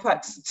 and we've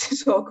had to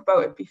talk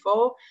about it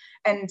before.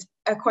 And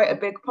quite a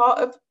big part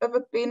of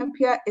it being a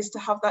peer is to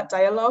have that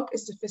dialogue,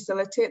 is to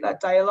facilitate that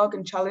dialogue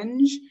and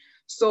challenge.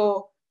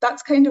 So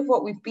that's kind of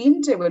what we've been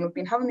doing. We've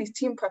been having these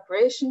team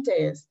preparation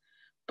days.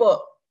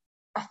 But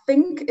I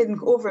think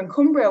over in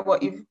Cumbria,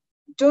 what you've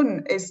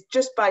done is,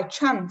 just by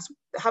chance,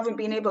 haven't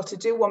been able to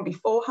do one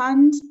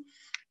beforehand,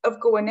 of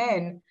going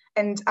in,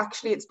 and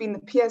actually it's been the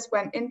peers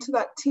went into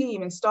that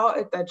team and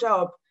started their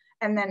job,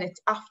 and then it's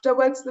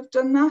afterwards they've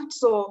done that.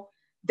 So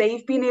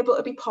they've been able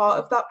to be part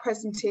of that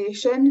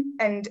presentation,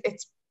 and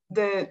it's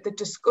the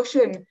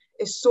discussion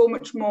is so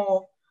much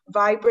more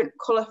vibrant,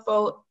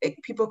 colourful.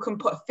 People can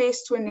put a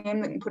face to a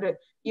name, they can put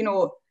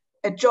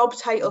a job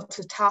title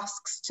to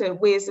tasks, to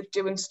ways of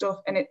doing stuff,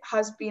 and it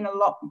has been a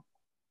lot,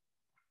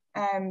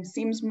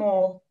 seems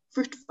more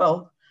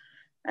fruitful.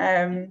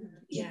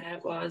 Yeah,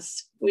 it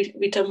was.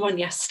 We done one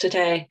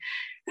yesterday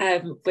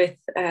with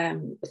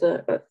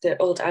the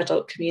old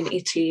adult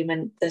community team,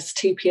 and there's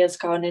 2 peers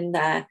gone in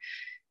there.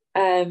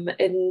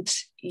 And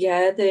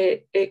yeah,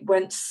 it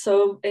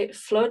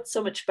flowed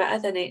so much better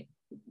than it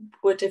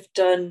would have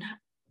done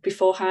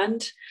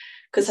beforehand,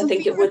 because I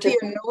think it would have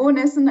been known,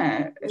 isn't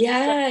it?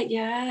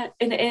 Yeah,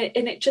 and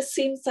it just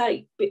seems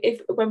like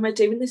when we're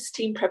doing this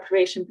team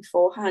preparation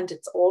beforehand,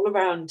 it's all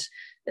around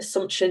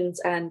assumptions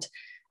and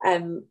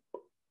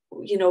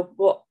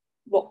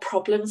what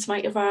problems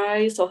might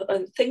arise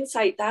and things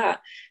like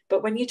that.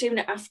 But when you're doing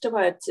it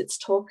afterwards, it's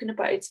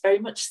very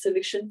much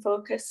solution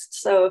focused.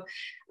 So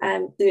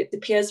the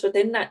peers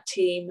within that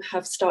team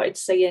have started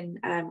seeing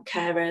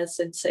carers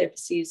and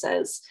service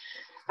users.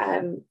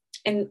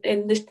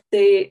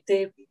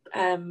 They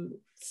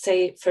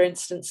say, for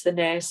instance, the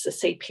nurse, the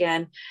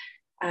CPN,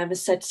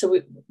 has said,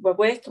 so we're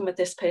working with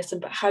this person,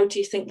 but how do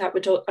you think that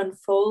would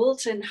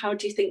unfold, and how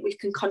do you think we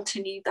can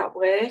continue that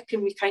work?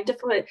 And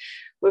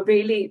we're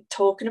really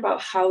talking about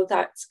how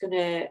that's going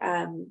to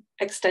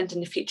extend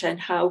in the future,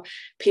 and how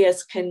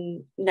peers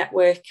can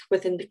network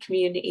within the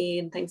community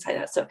and things like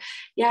that. So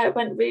yeah, it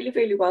went really,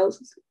 really well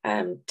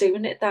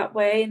doing it that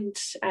way, and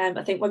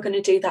I think we're going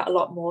to do that a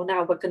lot more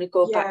now. We're going to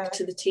go back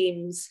to the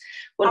teams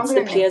once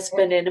the peers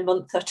been in a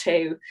month or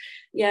two,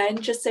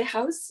 and just say,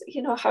 how's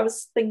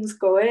things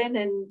going,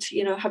 and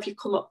have you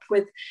come up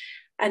with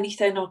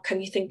anything, or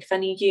can you think of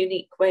any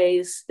unique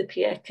ways the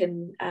peer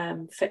can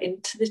fit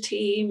into the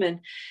team? And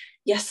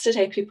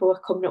yesterday people were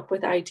coming up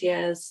with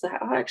ideas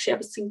that, actually I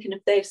was thinking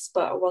of this,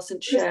 but I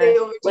wasn't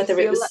sure whether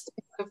it was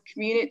that of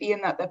community,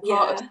 and that they're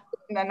part of something,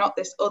 and they're not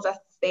this other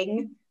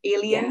thing,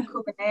 alien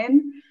coming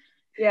in.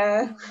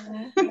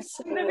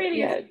 So there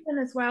really is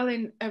as well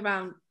in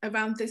around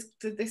this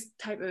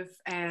type of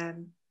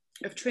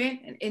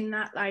training, in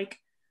that, like,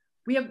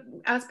 we have,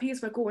 as peers,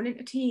 we're going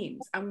into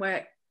teams and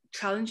we're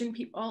challenging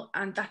people,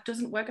 and that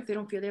doesn't work if they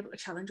don't feel able to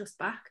challenge us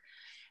back.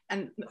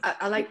 And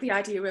I like the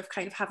idea of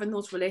kind of having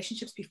those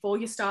relationships before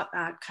you start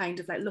that, kind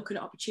of like looking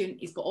at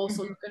opportunities, but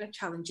also looking at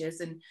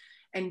challenges,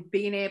 and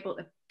being able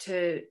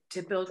to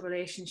build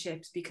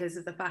relationships, because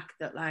of the fact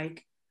that,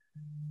 like,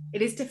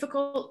 it is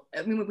difficult.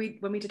 I mean,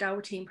 when we did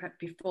our team prep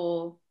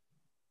before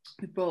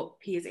we brought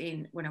peers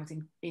in, when I was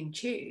in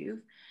Tuve,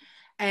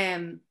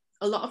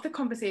 a lot of the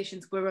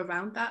conversations were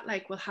around that,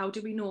 like, well, how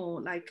do we know,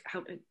 like,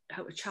 how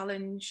to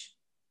challenge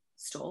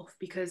stuff?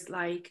 Because,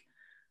 like,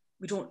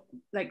 we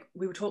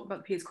were talking about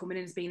the peers coming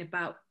in as being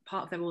about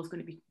part of their role is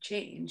going to be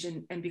change,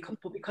 and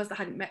because they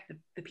hadn't met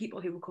the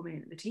people who were coming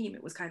in at the team,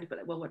 it was kind of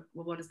like, well,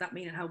 what does that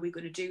mean, and how are we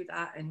going to do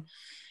that? And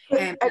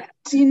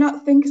do you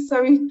not think,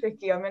 sorry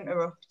Vicky, I'm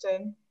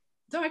interrupting.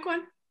 Sorry, go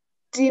on.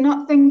 Do you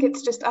not think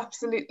it's just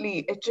absolutely,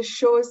 it just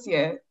shows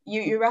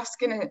you're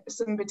asking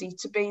somebody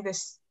to be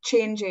this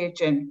change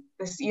agent,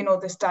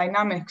 this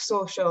dynamic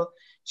social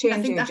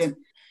change agent? That's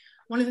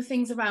one of the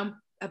things about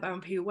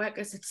peer work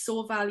is it's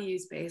so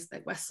values based.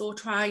 Like, we're so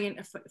trying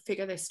to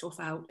figure this stuff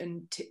out,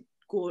 and to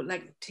go,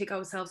 like, take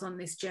ourselves on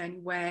this journey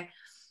where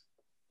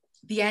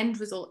the end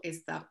result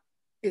is that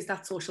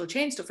social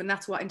change stuff. And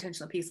that's what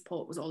intentional peer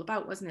support was all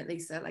about, wasn't it,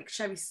 Lisa? Like,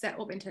 Sherry set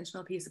up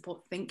intentional peer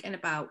support thinking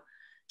about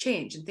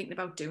change and thinking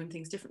about doing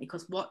things differently,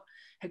 because what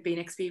had been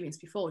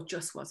experienced before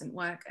just wasn't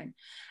working.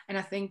 And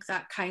I think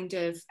that kind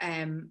of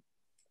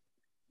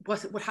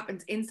what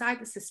happens inside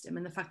the system,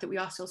 and the fact that we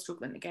are still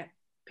struggling to get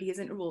peers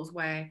into roles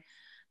where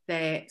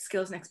their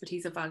skills and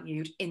expertise are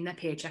valued in their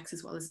paychecks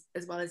as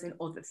well as in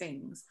other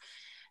things.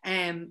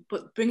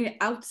 But bringing it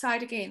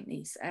outside again,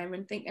 Lisa,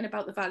 and thinking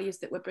about the values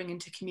that we're bringing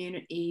to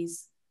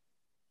communities,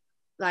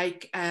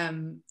 like,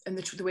 and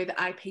the way that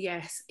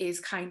IPS is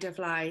kind of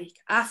like,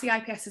 I see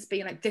IPS as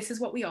being like, this is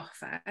what we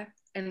offer,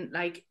 and,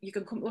 like, you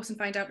can come to us and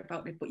find out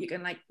about it, but you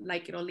can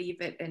like it or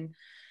leave it, and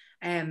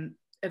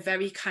a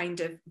very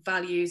kind of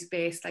values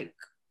based, like,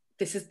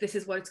 this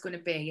is what it's going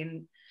to be,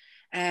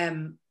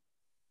 and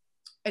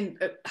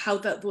how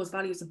those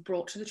values are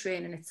brought to the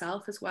training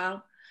itself as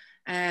well,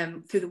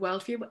 through the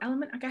worldview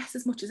element, I guess,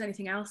 as much as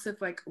anything else, of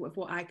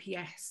what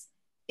IPS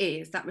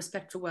is, that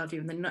respect for worldview.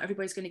 And then not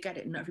everybody's going to get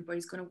it, and not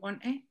everybody's going to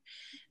want it.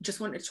 Just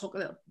wanted to talk a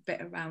little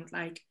bit around,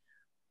 like,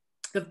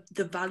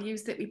 the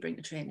values that we bring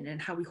to training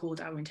and how we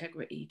hold our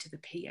integrity to the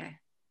peer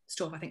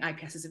stuff. I think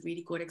IPS is a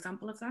really good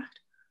example of that.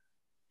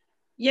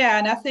 Yeah,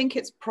 and I think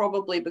it's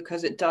probably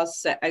because it does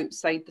sit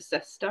outside the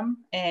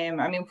system.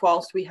 I mean,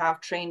 whilst we have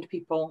trained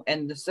people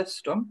in the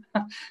system,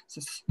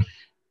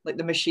 like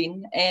the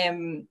machine,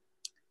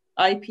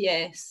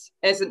 IPS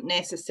isn't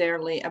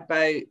necessarily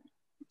about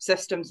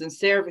systems and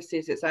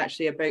services. It's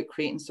actually about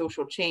creating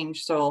social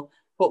change. So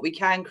what we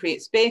can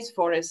create space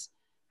for is,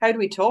 how do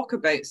we talk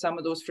about some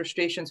of those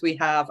frustrations we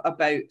have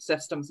about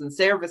systems and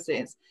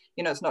services?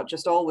 It's not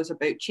just always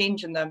about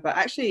changing them, but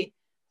actually,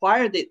 why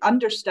are they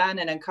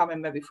understanding and coming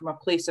maybe from a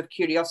place of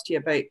curiosity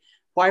about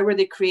Why were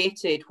they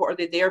created? What are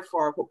they there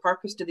for? What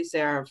purpose do they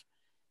serve?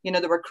 You know,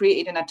 they were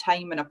created in a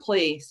time and a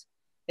place.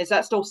 Is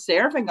that still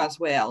serving us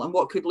well? And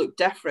what could look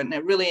different?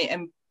 It really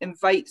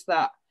invites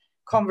that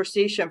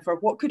conversation for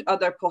what could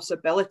other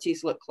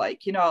possibilities look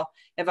like. You know,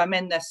 if I'm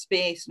in this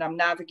space and I'm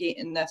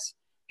navigating this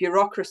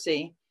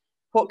bureaucracy,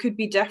 what could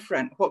be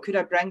different? What could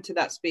I bring to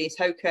that space?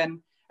 How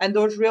can, and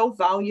those real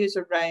values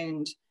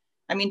around,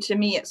 I mean, to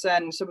me, it's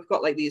in, so we've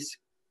got like these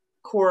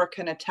core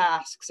kind of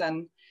tasks,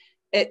 and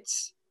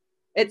it's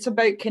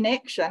about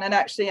connection. And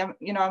actually,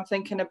 I'm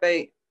thinking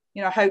about,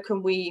 how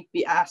can we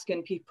be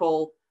asking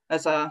people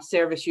as a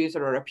service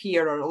user or a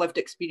peer or a lived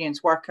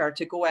experience worker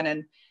to go in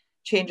and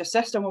change a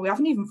system when we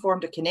haven't even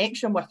formed a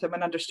connection with them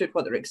and understood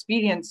what their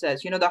experience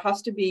is. There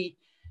has to be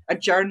a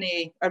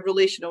journey, a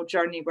relational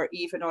journey, we're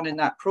even on in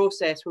that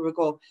process where we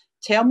go,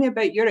 tell me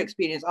about your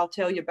experience, I'll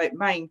tell you about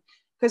mine.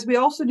 Because we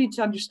also need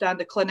to understand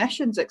the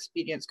clinician's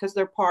experience, because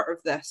they're part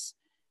of this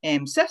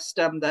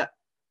system that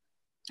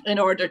in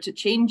order to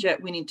change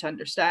it, we need to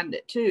understand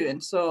it too.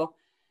 And so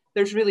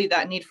there's really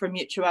that need for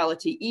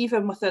mutuality,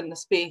 even within the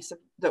space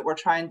that we're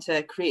trying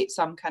to create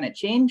some kind of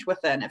change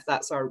within, if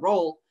that's our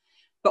role.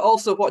 But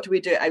also, what do we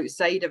do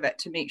outside of it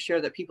to make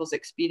sure that people's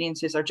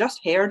experiences are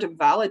just heard and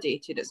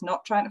validated? It's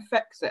not trying to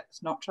fix it.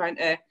 It's not trying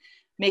to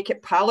make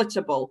it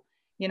palatable.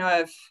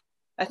 I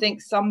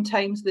think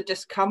sometimes the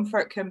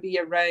discomfort can be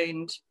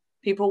around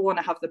people want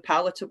to have the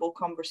palatable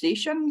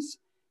conversations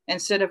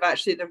instead of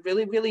actually the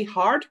really, really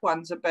hard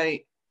ones about,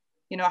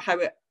 how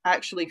it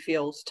actually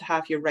feels to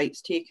have your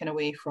rights taken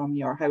away from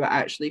you, or how it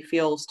actually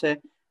feels to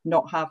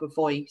not have a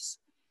voice.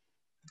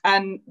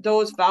 And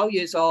those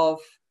values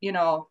of,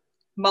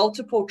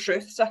 multiple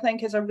truths, I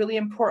think, is a really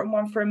important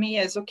one for me.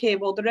 Is okay,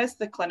 well, there is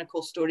the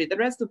clinical story,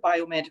 there is the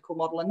biomedical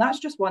model, and that's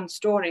just one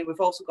story. We've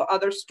also got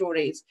other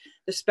stories,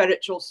 the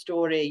spiritual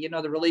story,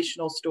 the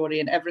relational story,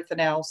 and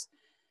everything else.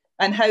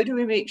 And how do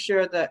we make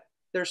sure that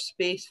there's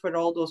space for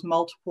all those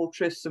multiple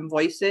truths and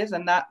voices?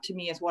 And that, to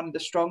me, is one of the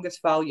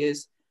strongest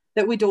values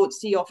that we don't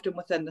see often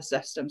within the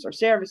systems or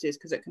services,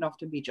 because it can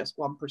often be just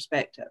one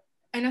perspective.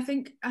 And I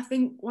think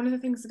one of the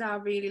things that I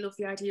really love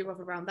the idea of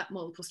around that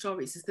multiple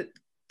stories is that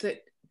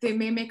they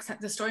may make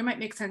sense, the story might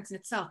make sense in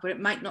itself, but it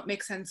might not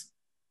make sense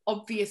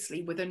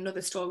obviously with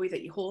another story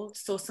that you hold.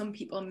 So some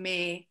people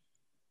may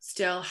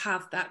still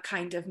have that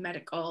kind of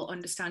medical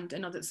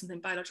understanding, or there's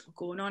something biological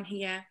going on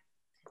here,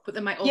 but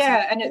they might also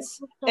and it's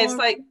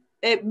like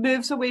it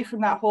moves away from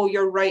that whole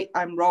you're right,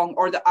 I'm wrong,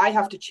 or that I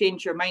have to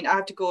change your mind. I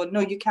have to go, no,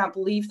 you can't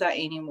believe that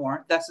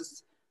anymore, this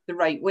is the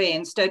right way.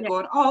 Instead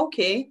going, oh,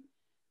 okay,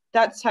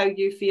 that's how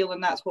you feel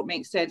and that's what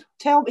makes sense.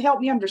 Help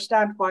me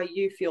understand why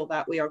you feel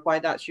that way, or why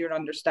that's your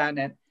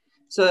understanding.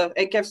 So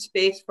it gives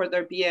space for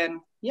there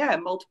being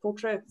multiple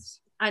truths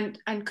and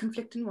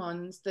conflicting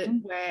ones that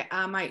where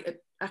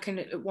I can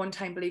at one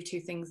time believe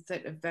two things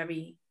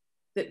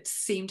that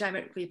seem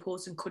diametrically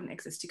opposed and couldn't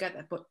exist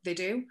together, but they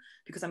do,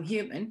 because I'm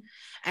human.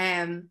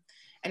 And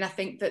I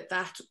think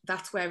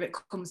that's where it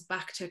comes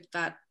back to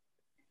that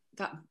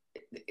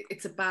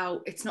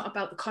it's not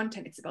about the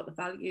content, it's about the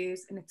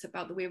values, and it's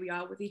about the way we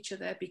are with each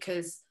other,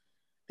 because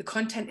the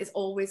content is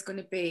always going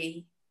to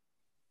be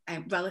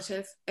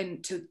relative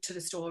and to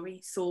the story.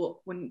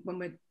 So when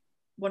we're,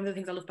 one of the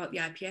things I love about the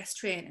IPS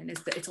training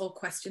is that it's all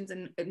questions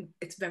and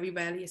it's very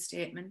rarely a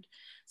statement.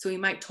 So we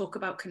might talk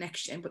about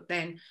connection, but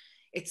then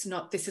it's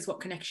not, this is what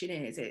connection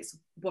is, it's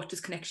what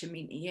does connection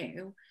mean to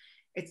you?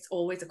 It's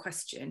always a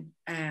question,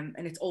 and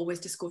it's always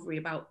discovery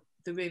about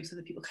the room, so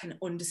that people can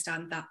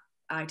understand that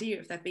idea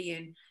of there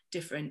being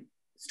different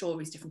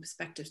stories, different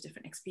perspectives,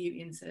 different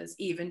experiences,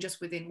 even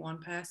just within one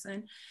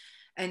person.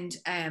 And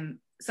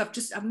so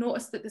I've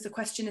noticed that there's a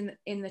question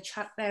in the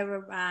chat there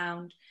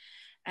around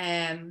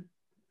the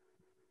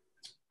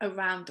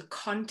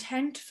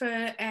content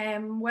for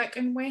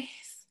working with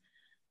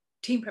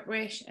team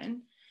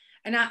preparation.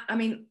 And I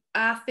mean,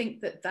 I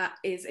think that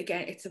is,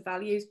 again, it's a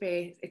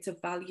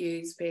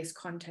values-based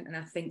content. And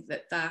I think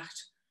that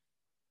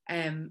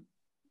when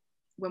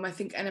we're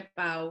thinking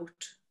about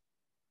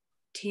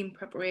team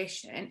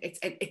preparation, it's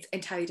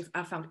entirely different.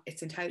 I found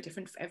it's entirely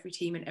different for every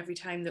team, and every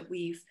time that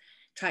we've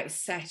tried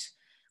to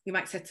we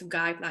might set some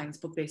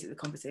guidelines, but basically the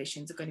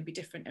conversations are going to be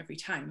different every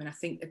time. And I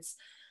think it's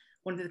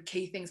one of the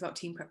key things about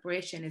team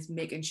preparation is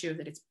making sure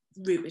that it's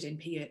rooted in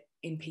peer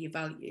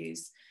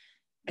values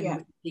and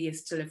what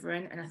peers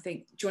delivering. And I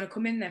think, do you want to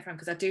come in there, Fran?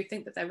 Because I do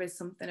think that there is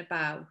something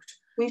about,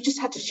 we've just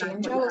had to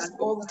change ours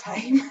all the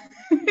time.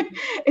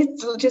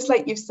 It's just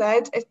like you've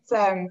said, it's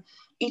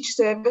each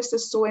service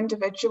is so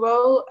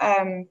individual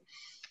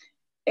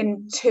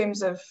in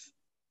terms of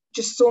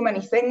just so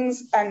many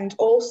things. And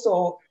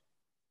also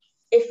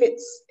if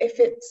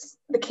it's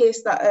the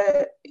case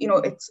that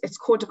it's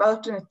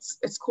co-developed and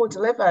it's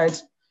co-delivered,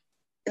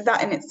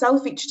 that in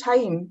itself each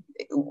time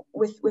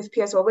with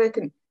peers who are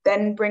working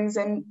then brings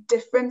in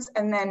difference,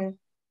 and then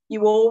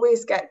you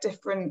always get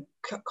different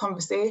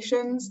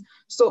conversations.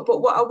 So,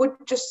 but what I would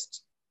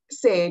just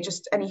say,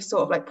 just any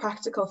sort of like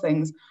practical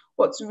things,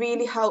 what's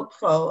really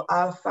helpful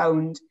I've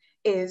found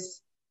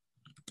is,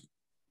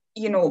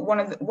 one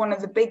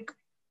of the big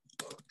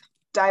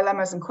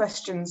dilemmas and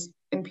questions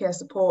in peer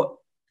support,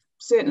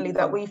 certainly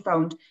that we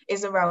found,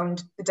 is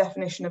around the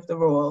definition of the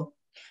role.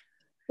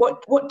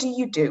 What do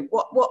you do?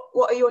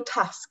 What are your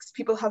tasks?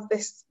 People have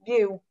this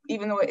view,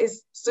 even though it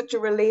is such a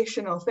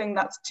relational thing,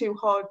 that's too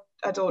hard.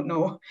 I don't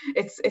know.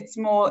 It's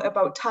more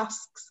about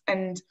tasks,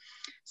 and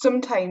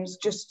sometimes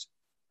just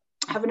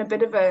having a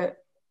bit of a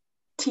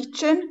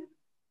teaching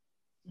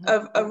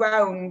of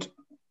around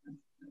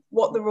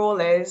what the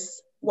role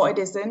is, what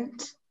it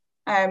isn't,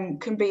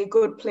 can be a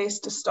good place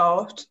to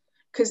start,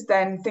 because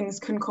then things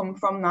can come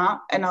from that.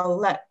 And I'll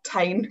let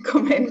Tyne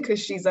come in because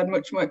she's had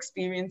much more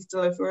experience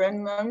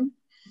delivering them.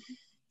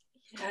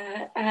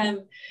 Yeah,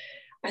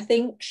 I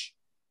think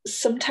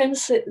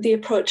sometimes the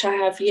approach I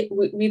have,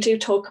 we do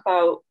talk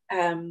about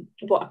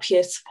what a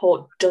peer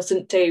support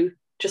doesn't do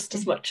just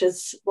as much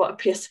as what a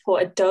peer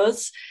supporter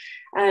does.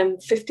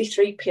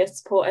 53 peer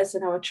supporters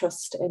in our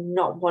trust, and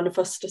not one of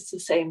us does the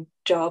same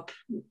job.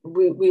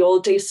 We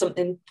all do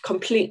something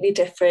completely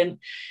different,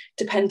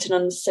 depending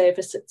on the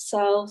service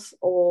itself,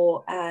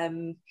 or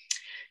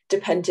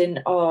depending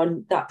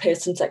on that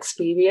person's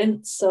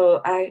experience.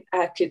 So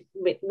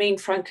me and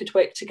Fran could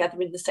work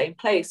together in the same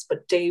place,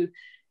 but do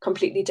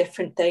completely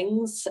different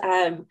things.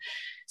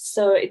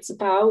 So it's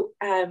about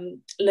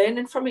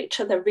learning from each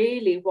other,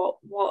 really. We're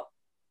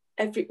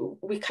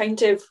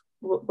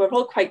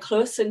all quite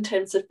close in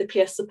terms of the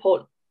peer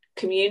support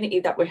community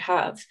that we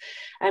have.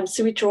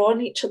 So we draw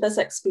on each other's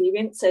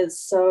experiences.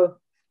 So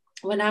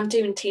when I'm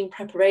doing team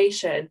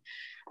preparation,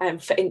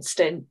 for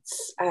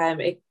instance,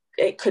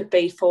 it could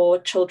be for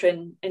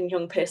children and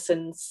young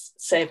persons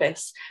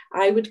service,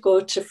 I would go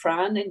to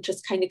Fran and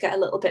just kind of get a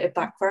little bit of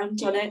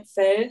background on it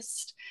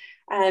first.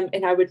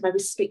 And I would maybe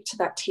speak to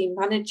that team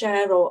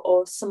manager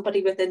or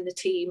somebody within the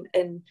team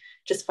and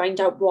just find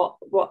out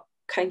what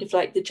kind of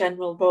like the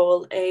general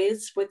role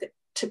is with it,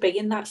 to be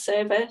in that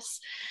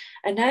service.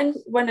 And then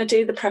when I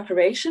do the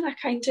preparation, I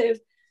kind of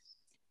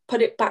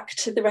put it back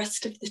to the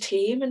rest of the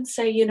team and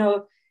say,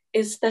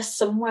 is there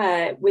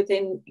somewhere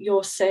within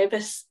your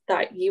service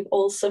that you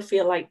also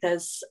feel like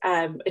there's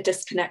a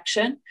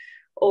disconnection,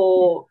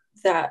 or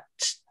that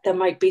there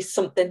might be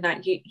something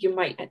that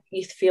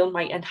you feel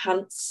might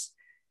enhance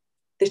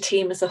the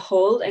team as a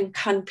whole, and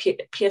can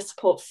peer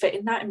support fit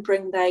in that and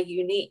bring their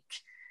unique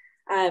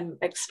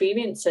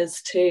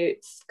experiences to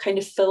kind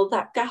of fill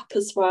that gap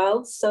as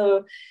well.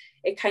 So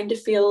it kind of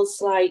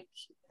feels like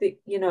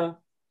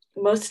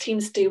most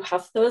teams do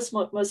have those.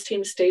 Most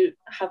teams do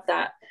have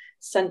that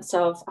sense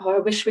of, I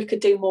wish we could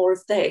do more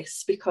of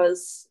this,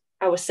 because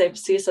our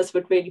service users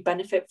would really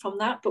benefit from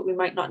that, but we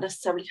might not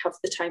necessarily have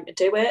the time to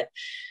do it.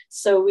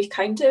 So we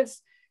kind of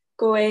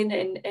go in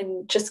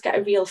and just get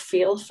a real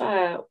feel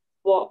for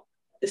what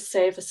the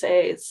service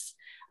is.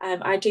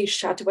 I do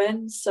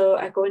shadowing, so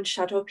I go and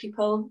shadow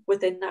people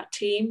within that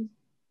team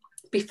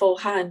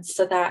beforehand,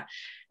 so that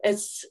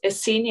as a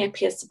senior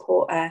peer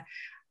supporter,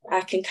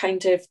 I can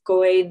kind of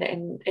go in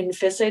and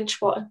envisage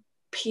what a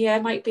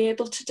peer might be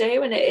able to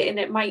do, and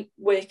it might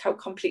work out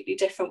completely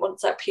different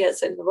once that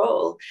peer's in the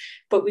role,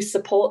 but we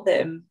support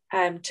them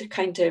to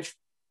kind of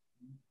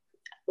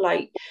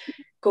like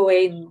go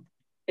in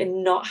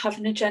and not have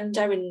an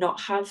agenda and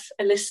not have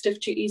a list of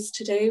duties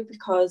to do,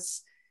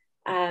 because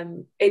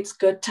it's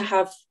good to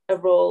have a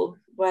role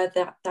where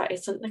that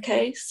isn't the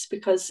case,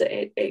 because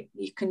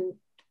you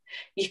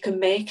can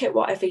make it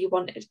whatever you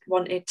want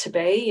it to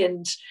be.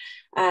 And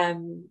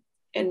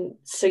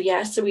so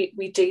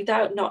we do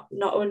that not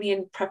only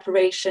in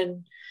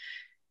preparation,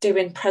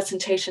 doing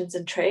presentations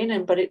and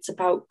training, but it's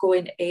about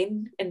going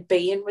in and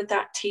being with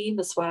that team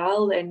as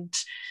well. And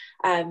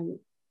I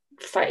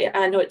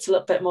know it's a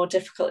little bit more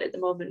difficult at the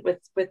moment with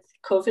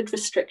COVID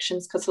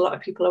restrictions, because a lot of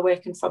people are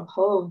working from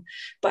home,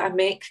 but I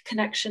make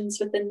connections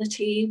within the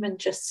team and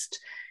just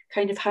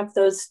kind of have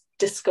those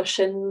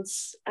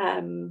discussions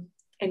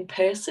in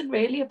person,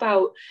 really,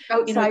 about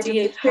outside of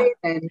the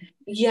training.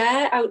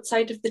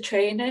 Outside of the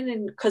training,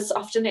 and because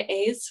often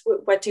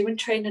we're doing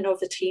training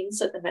over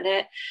Teams at the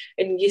minute,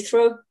 and you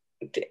throw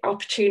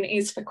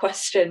opportunities for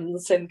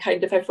questions and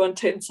kind of everyone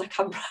turns their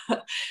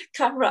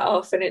camera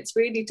off, and it's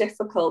really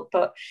difficult.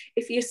 But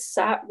if you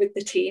sat with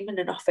the team in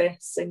an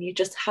office and you're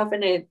just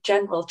having a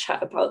general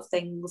chat about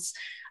things,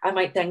 I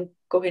might then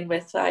go in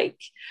with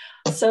like,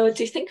 so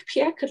do you think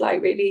Pierre could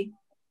like really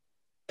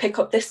pick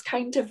up this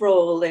kind of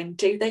role and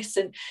do this?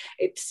 And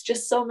it's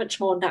just so much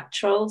more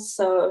natural.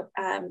 So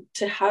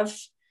to have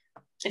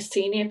a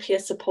senior peer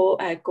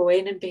supporter go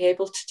in and be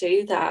able to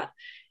do that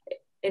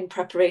in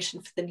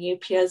preparation for the new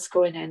peers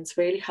going in is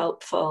really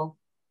helpful.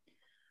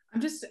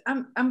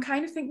 I'm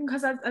kind of thinking,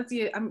 because as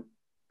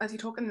you're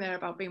talking there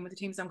about being with the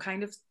teams, I'm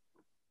kind of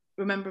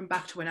remembering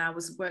back to when I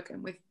was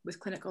working with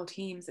clinical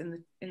teams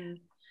in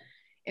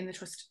the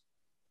trust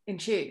in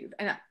Tube,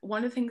 and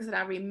one of the things that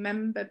I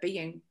remember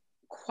being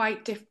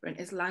quite different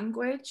is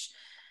language.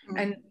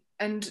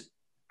 And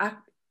I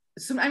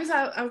sometimes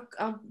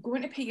I'll go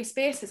into peer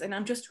spaces and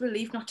I'm just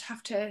relieved not to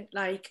have to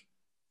like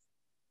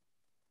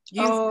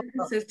use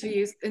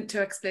sentences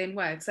to explain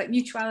words. Like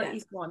mutuality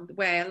is one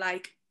where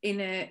like in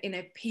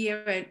a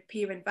peer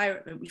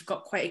environment, we've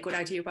got quite a good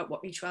idea about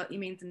what mutuality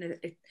means, and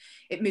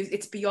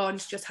it's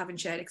beyond just having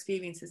shared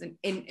experiences and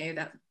into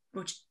that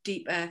much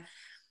deeper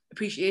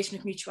appreciation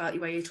of mutuality,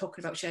 where you're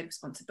talking about shared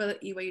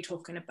responsibility, where you're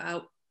talking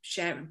about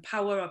sharing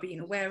power or being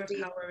aware of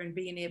power and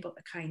being able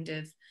to kind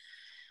of,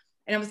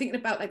 and I was thinking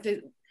about like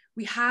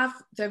we have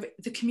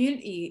the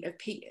community of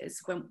peers.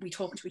 When we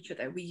talk to each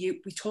other,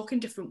 we talk in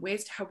different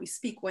ways to how we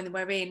speak when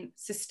we're in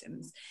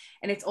systems,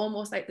 and it's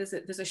almost like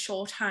there's a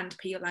shorthand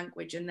peer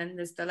language, and then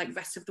there's the like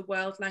rest of the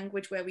world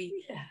language where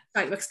we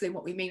try to explain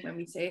what we mean when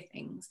we say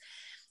things.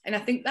 And I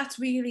think that's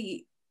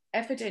really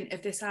evident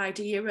of this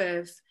idea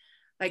of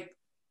like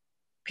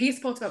peer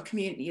support about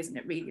community, isn't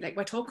it? Really, like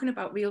we're talking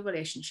about real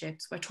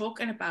relationships, we're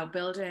talking about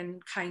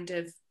building kind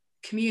of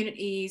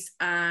communities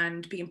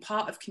and being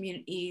part of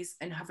communities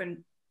and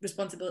having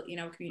responsibility in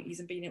our communities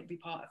and being able to be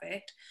part of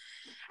it.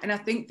 And I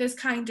think there's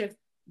kind of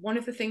one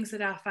of the things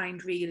that I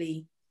find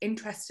really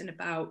interesting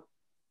about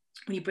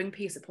when you bring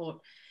peer support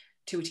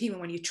to a team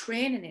and when you're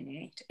training in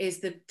it is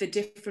the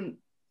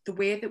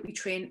way that we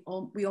train.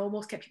 We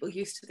almost get people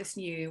used to this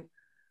new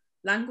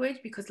language,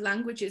 because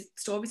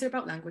stories are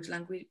about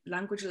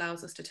language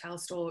allows us to tell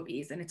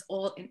stories, and it's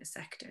all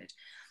intersected.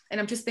 And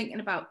I'm just thinking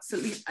about, so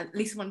at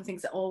least one of the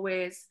things that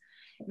always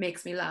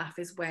makes me laugh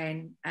is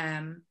when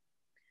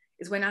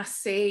I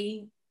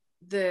see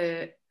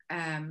whether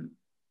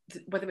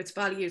it's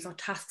values or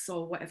tasks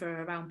or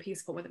whatever around peer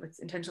support, whether it's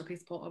intentional peer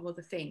support or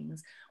other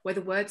things, where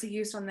the words are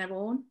used on their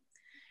own,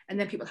 and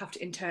then people have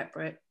to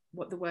interpret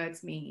what the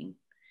words mean,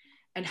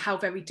 and how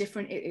very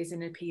different it is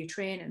in a peer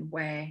training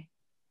where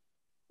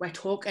we're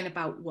talking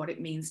about what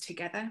it means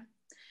together.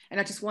 And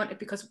I just wanted,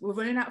 because we're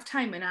running out of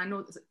time, and I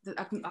know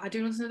I do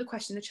know there's another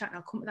question in the chat, and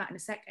I'll come to that in a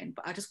second,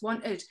 but I just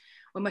wanted,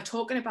 when we're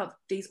talking about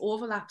these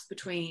overlaps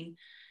between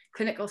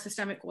clinical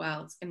systemic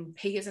worlds and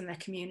peers and their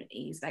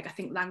communities, like I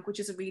think language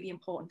is a really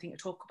important thing to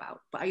talk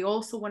about, but I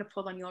also want to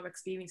pull on your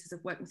experiences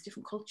of working with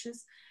different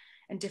cultures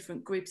and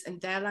different groups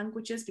and their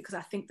languages, because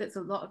I think there's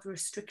a lot of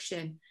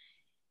restriction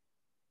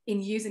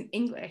in using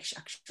English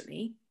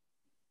actually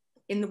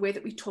in the way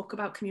that we talk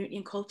about community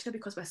and culture,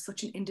 because we're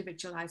such an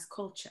individualized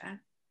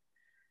culture.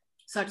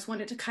 So I just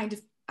wanted to kind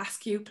of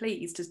ask you,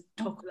 please, to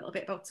talk a little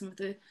bit about some of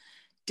the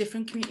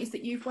different communities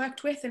that you've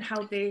worked with and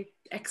how they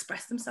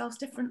express themselves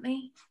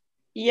differently.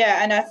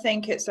 Yeah, and I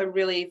think it's a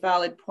really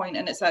valid point,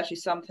 and it's actually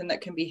something that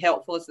can be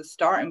helpful as the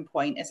starting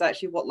point. Is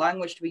actually what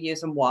language do we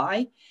use and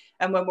why?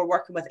 And when we're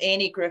working with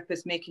any group,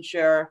 is making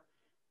sure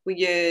we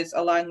use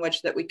a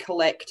language that we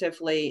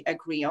collectively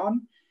agree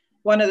on.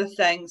 One of the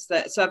things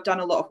so I've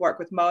done a lot of work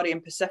with Maori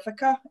and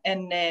Pacifica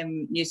in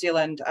New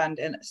Zealand and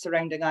in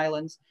surrounding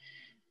islands,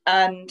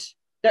 and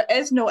there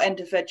is no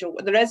individual,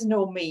 there is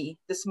no me.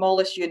 The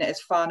smallest unit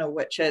is whānau,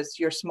 which is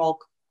your small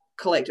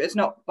collective. It's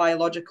not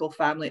biological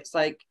family. It's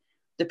like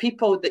the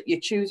people that you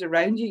choose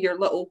around you, your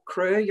little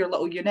crew, your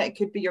little unit. It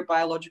could be your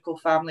biological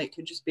family. It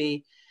could just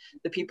be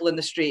the people in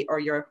the street or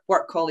your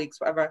work colleagues,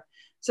 whatever.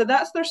 So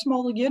that's their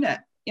small unit.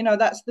 You know,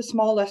 that's the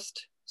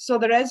smallest. So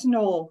there is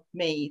no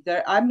me.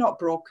 I'm not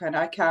broken.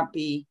 I can't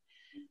be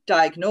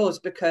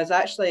diagnosed, because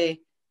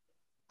actually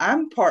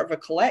I'm part of a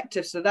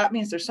collective. So that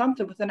means there's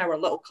something within our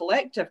little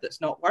collective that's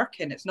not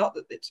working. It's not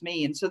that it's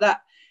me. And so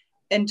that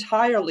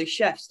entirely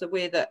shifts the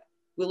way that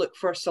we look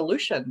for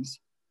solutions,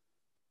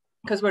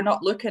 because we're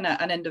not looking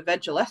at an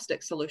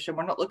individualistic solution.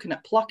 We're not looking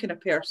at plucking a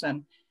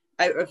person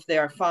out of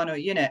their whānau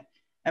unit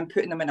and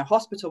putting them in a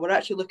hospital. We're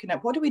actually looking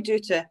at what do we do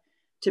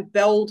to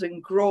build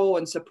and grow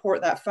and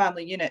support that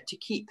family unit to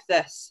keep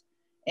this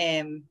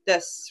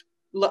this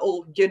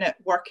little unit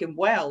working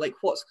well. Like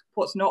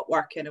what's not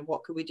working and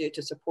what can we do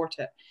to support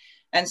it?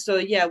 And so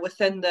yeah,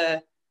 within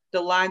the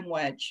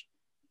language,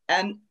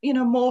 and you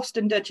know, most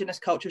Indigenous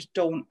cultures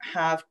don't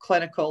have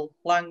clinical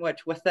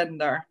language within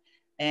their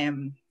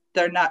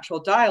natural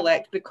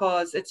dialect,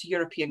 because it's a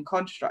European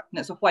construct, and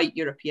it's a white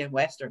European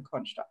Western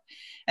construct.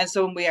 And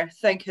so when we are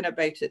thinking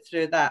about it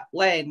through that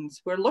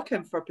lens, we're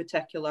looking for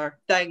particular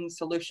things,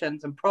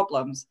 solutions and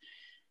problems,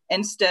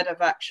 instead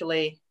of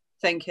actually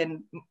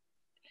thinking.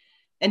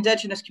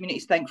 Indigenous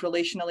communities think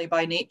relationally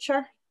by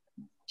nature,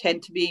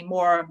 tend to be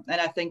more,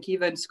 and I think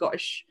even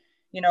Scottish,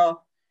 you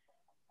know,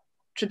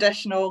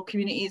 traditional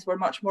communities were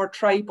much more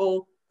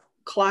tribal,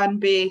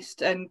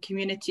 clan-based and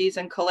communities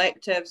and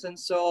collectives. And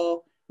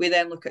so we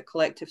then look at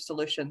collective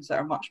solutions that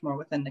are much more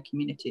within the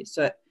community.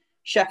 So it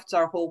shifts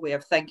our whole way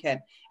of thinking.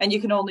 And you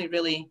can only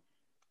really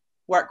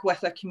work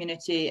with a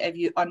community if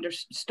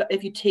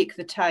you take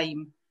the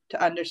time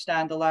to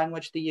understand the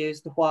language they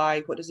use, the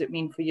why, what does it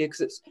mean for you?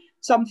 Because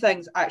some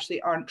things actually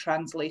aren't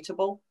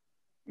translatable.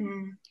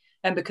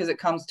 And because it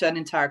comes to an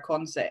entire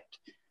concept.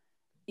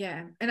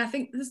 Yeah, and I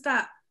think there's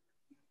that,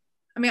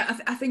 I mean,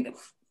 I think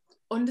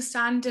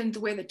understanding the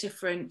way that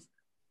different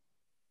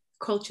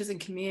cultures and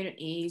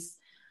communities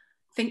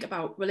think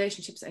about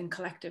relationships and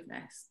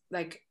collectiveness,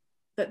 like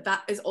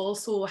that is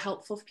also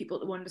helpful for people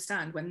to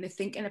understand when they're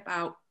thinking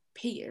about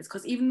peers,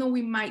 because even though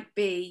we might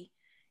be,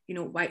 you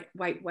know,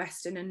 white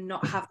Western and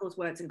not have those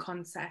words and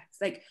concepts,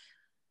 like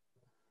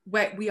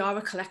we are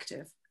a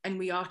collective, and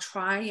we are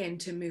trying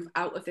to move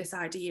out of this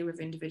idea of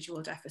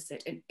individual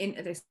deficit and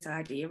into this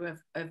idea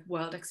of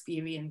world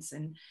experience,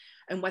 and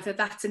whether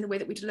that's in the way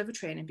that we deliver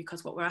training,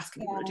 because what we're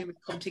asking people to do is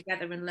come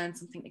together and learn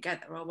something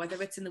together, or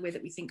whether it's in the way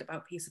that we think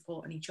about peer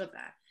support and each other.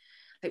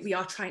 Like, we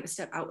are trying to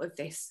step out of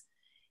this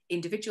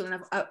individual.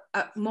 And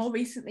I've more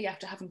recently,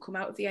 after having come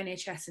out of the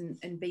NHS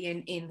and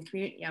being in the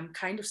community, I'm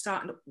kind of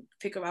starting to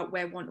figure out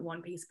where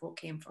one-to-one peer support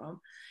came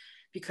from,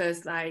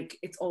 because like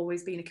it's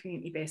always been a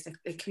community-based,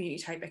 a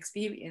community type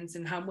experience,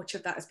 and how much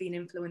of that has been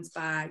influenced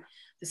by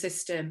the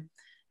system,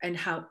 and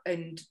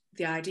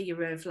the idea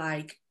of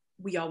like,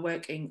 we are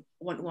working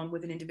one-to-one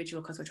with an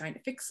individual because we're trying to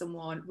fix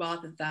someone,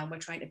 rather than we're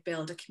trying to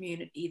build a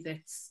community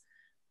that's,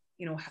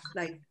 you know,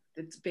 like,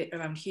 that's a bit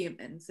around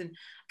humans. And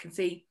I can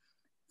see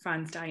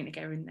Fran's dying to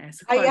get in there.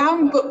 So I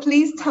am, but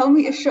please tell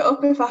me to shut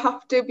up if I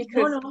have to,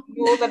 because no. I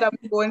know that I'm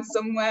going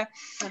somewhere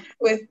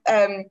with,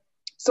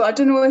 so I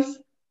don't know if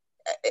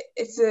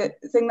it's a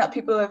thing that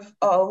people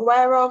are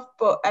aware of,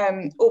 but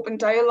open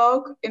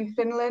dialogue in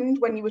Finland,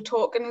 when you were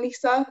talking,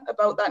 Lisa,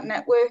 about that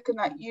network and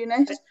that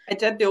unit. I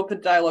did the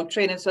open dialogue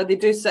training, so they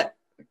do sit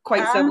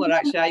quite similar,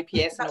 actually,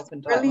 IPS and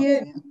open dialogue.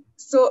 Brilliant. Yeah.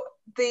 So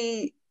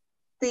the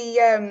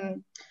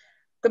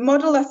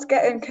model that's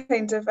getting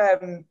kind of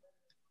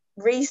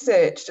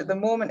researched at the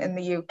moment in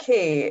the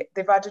UK,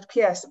 they've added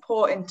peer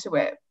support into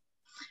it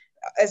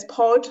as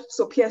pod,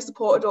 so peer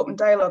supported open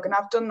dialogue, and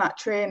I've done that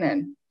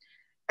training.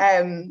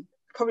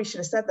 Probably should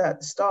have said that at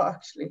the start,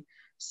 actually.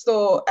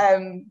 So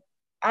I'm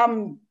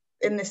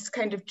in this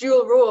kind of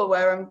dual role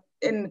where I'm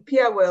in the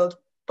peer world,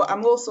 but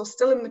I'm also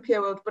still in the peer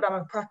world, but I'm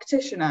a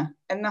practitioner,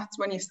 and that's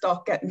when you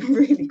start getting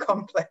really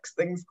complex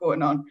things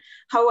going on.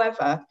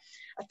 However,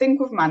 I think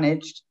we've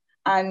managed,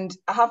 and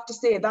I have to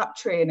say that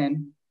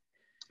training,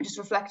 just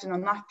reflecting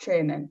on that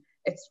training,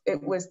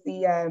 it was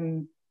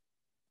the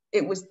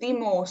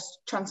most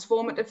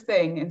transformative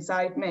thing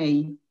inside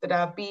me that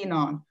I've been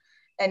on.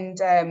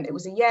 And it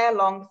was a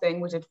year-long thing.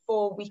 We did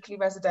 4 weekly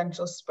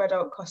residentials spread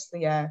out across the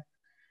year.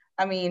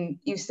 I mean,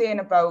 you're saying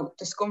about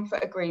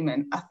discomfort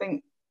agreement. I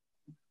think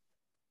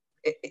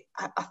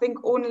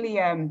only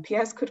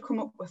peers could come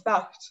up with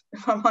that,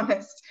 if I'm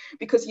honest,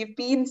 because you've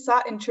been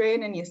sat in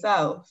training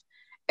yourself,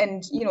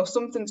 and you know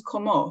something's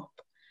come up,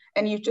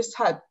 and you've just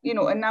had, you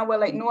know, and now we're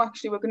like, no,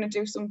 actually, we're going to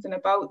do something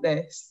about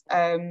this.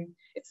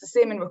 It's the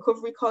same in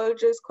recovery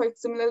colleges, quite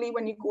similarly.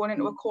 When you're going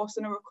into a course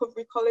in a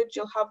recovery college,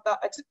 you'll have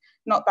that,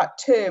 not that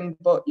term,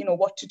 but, you know,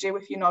 what to do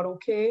if you're not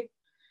okay.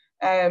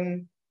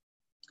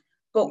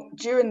 But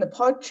during the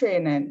pod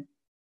training,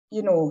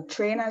 you know,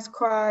 trainers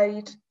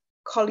cried,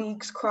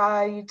 colleagues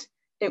cried.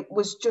 It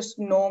was just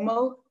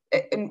normal.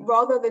 And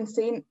rather than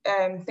saying,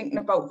 thinking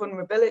about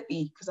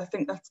vulnerability, because I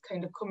think that's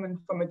kind of coming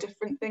from a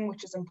different thing,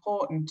 which is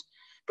important,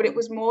 but it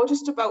was more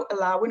just about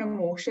allowing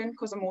emotion,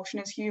 because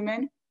emotion is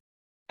human,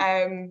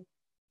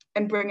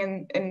 and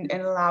bringing and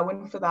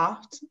allowing for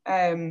that,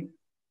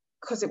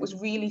 because it was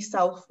really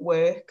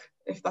self-work,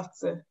 if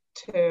that's a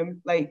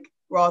term, like,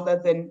 rather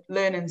than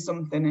learning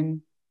something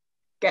and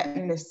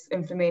getting this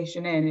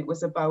information in, it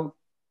was about,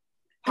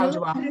 how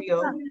do I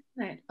feel?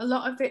 A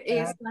lot of it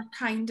is that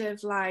kind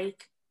of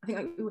like, I think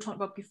like we were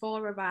talking about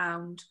before,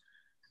 around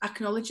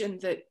acknowledging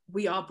that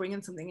we are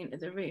bringing something into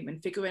the room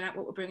and figuring out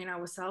what we're bringing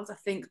ourselves. I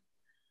think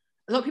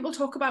a lot of people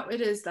talk about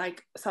it as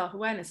like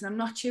self-awareness, and I'm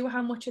not sure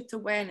how much it's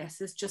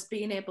awareness, is just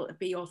being able to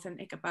be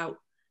authentic about,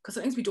 because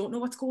sometimes we don't know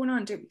what's going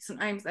on, do we?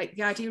 Sometimes, like,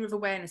 the idea of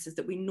awareness is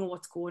that we know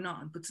what's going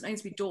on, but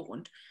sometimes we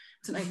don't.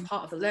 Sometimes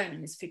part of the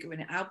learning is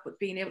figuring it out, but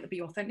being able to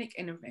be authentic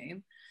in a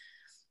room.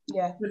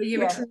 Yeah. Whether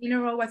you're a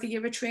trainer or whether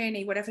you're a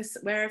trainee, wherever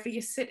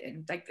you're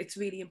sitting, like, it's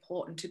really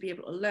important to be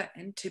able to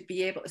learn, to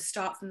be able to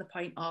start from the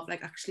point of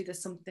like, actually,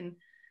 there's something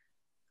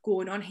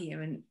going on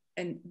here,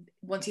 and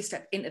once you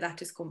step into that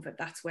discomfort,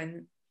 that's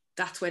when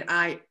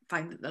I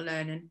find that the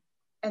learning.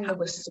 And there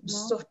was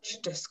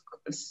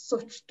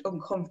such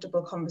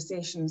uncomfortable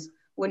conversations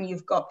when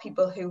you've got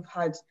people who've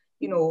had,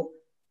 you know,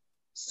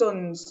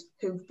 sons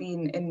who've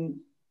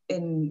been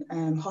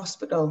in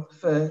hospital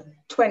for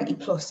 20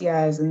 plus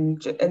years,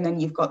 and then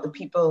you've got the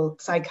people,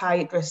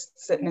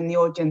 psychiatrists, sitting in the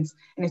audience,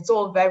 and it's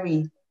all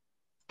very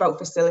about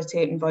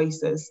facilitating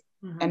voices,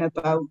 and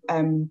about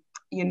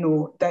you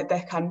know, that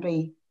there can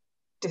be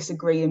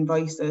disagreeing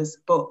voices,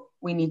 but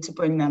we need to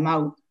bring them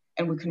out,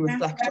 and we can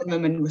reflect on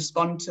them and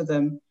respond to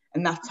them,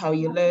 and that's how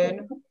you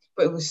learn.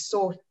 But it was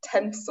so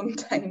tense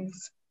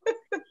sometimes.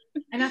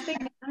 And I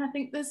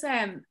think there's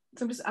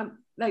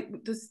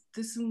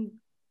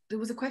there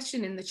was a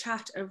question in the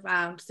chat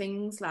around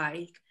things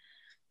like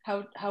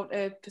how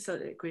to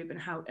facilitate group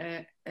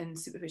and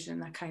supervision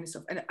and that kind of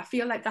stuff. And I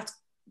feel like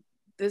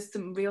there's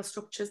some real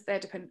structures there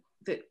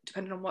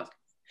depending on what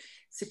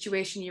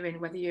situation you're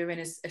in, whether you're in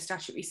a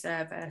statutory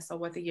service or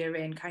whether you're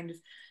in kind of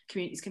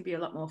communities, can be a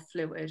lot more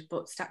fluid,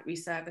 but statutory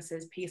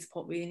services, peer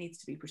support really needs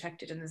to be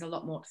protected, and there's a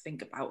lot more to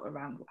think about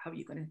around how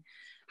you're going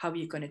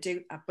to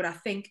do that. But I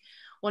think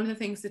one of the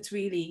things that's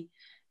really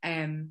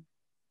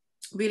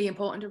really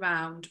important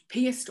around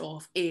peer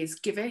stuff is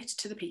give it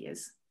to the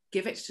peers,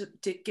 give it to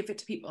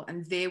people,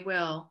 and they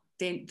will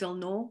they'll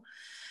know.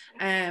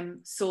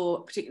 So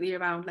particularly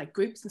around like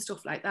groups and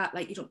stuff like that,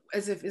 like you don't,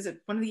 as if, is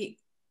it one of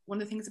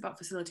the things about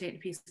facilitating a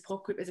peer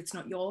support group is it's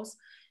not yours,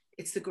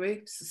 it's the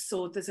group's.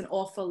 So there's an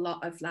awful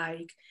lot of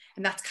like,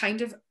 and that's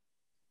kind of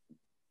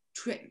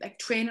like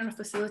training or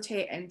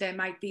facilitating, there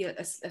might be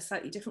a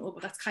slightly different one,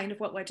 but that's kind of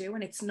what we're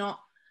doing. It's not,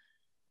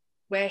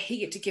 we're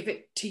here to give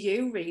it to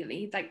you,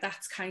 really. Like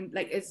that's kind,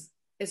 like as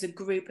a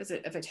group of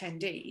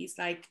attendees,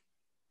 like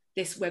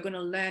this, we're going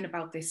to learn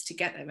about this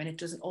together, and it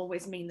doesn't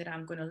always mean that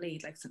I'm going to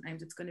lead. Like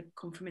sometimes it's going to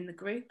come from in the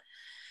group.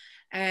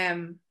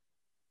 I'm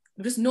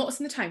just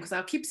noticing the time, because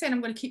I'll keep saying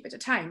I'm going to keep it to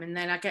time, and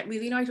then I get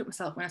really annoyed with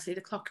myself when I see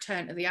the clock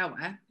turn to the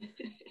hour.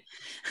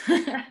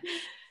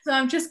 So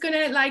I'm just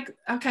gonna, like,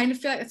 I kind of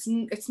feel like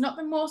it's not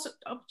the most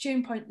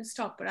opportune point to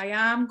stop, but I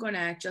am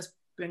gonna just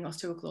bring us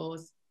to a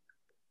close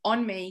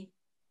on me,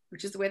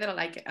 which is the way that I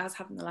like it, as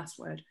having the last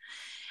word.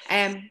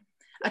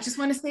 I just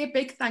want to say a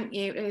big thank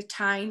you to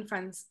Tyne,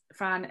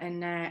 Fran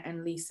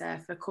and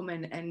Lisa for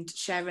coming and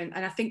sharing.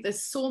 And I think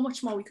there's so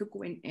much more we could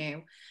go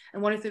into.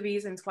 And one of the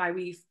reasons why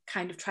we've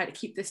kind of tried to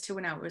keep this to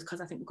an hour is because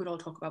I think we could all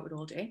talk about it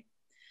all day.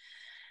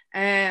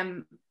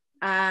 And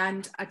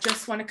I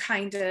just want to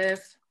kind of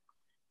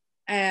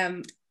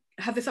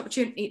have this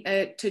opportunity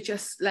to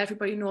just let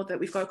everybody know that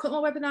we've got a couple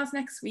more webinars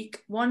next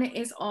week. One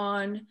is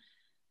on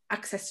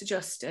access to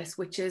justice,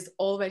 which is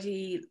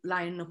already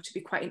lining up to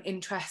be quite an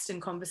interesting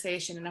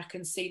conversation, and I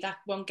can see that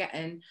one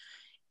getting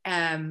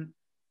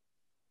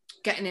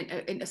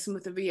into some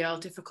of the real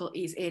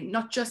difficulties in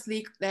not just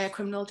their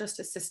criminal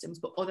justice systems,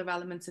 but other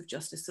elements of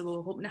justice. So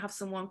we're hoping to have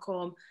someone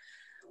come,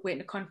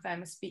 waiting to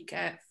confirm a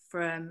speaker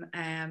from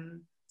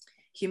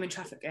Human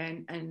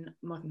Trafficking and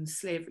Modern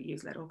Slavery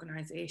Youth-led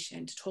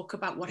organisation to talk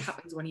about what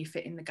happens when you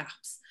fit in the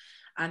gaps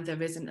and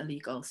there isn't a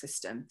legal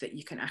system that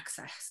you can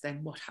access.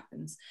 Then what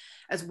happens,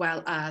 as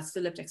well as the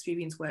lived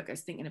experience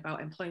workers thinking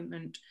about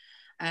employment,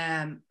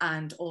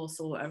 and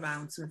also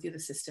around some of the other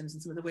systems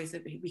and some of the ways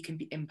that we can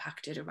be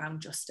impacted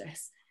around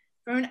justice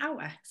for an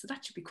hour. So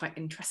that should be quite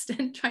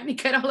interesting, trying to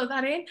get all of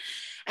that in.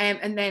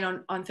 And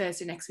then on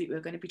Thursday next week, we're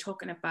going to be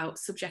talking about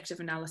subjective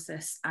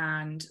analysis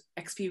and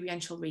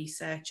experiential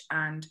research,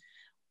 and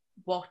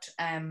what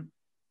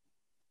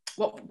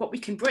we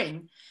can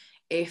bring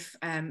if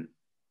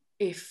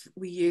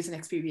we use an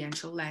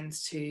experiential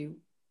lens to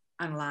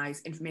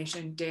analyse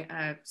information,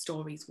 data,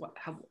 stories,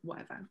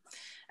 whatever.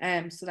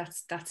 So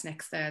that's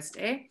next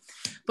Thursday.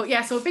 But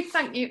yeah, so a big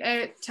thank you,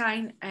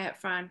 Tyne,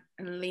 Fran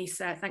and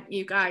Lisa. Thank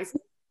you guys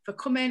for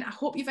coming. I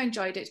hope you've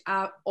enjoyed it.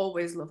 I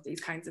always love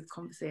these kinds of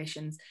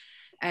conversations.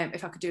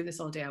 If I could do this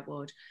all day, I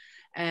would.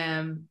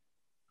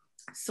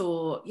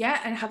 So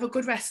yeah, and have a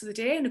good rest of the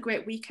day and a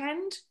great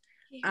weekend.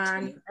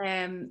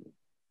 And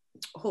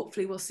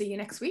hopefully we'll see you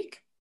next week.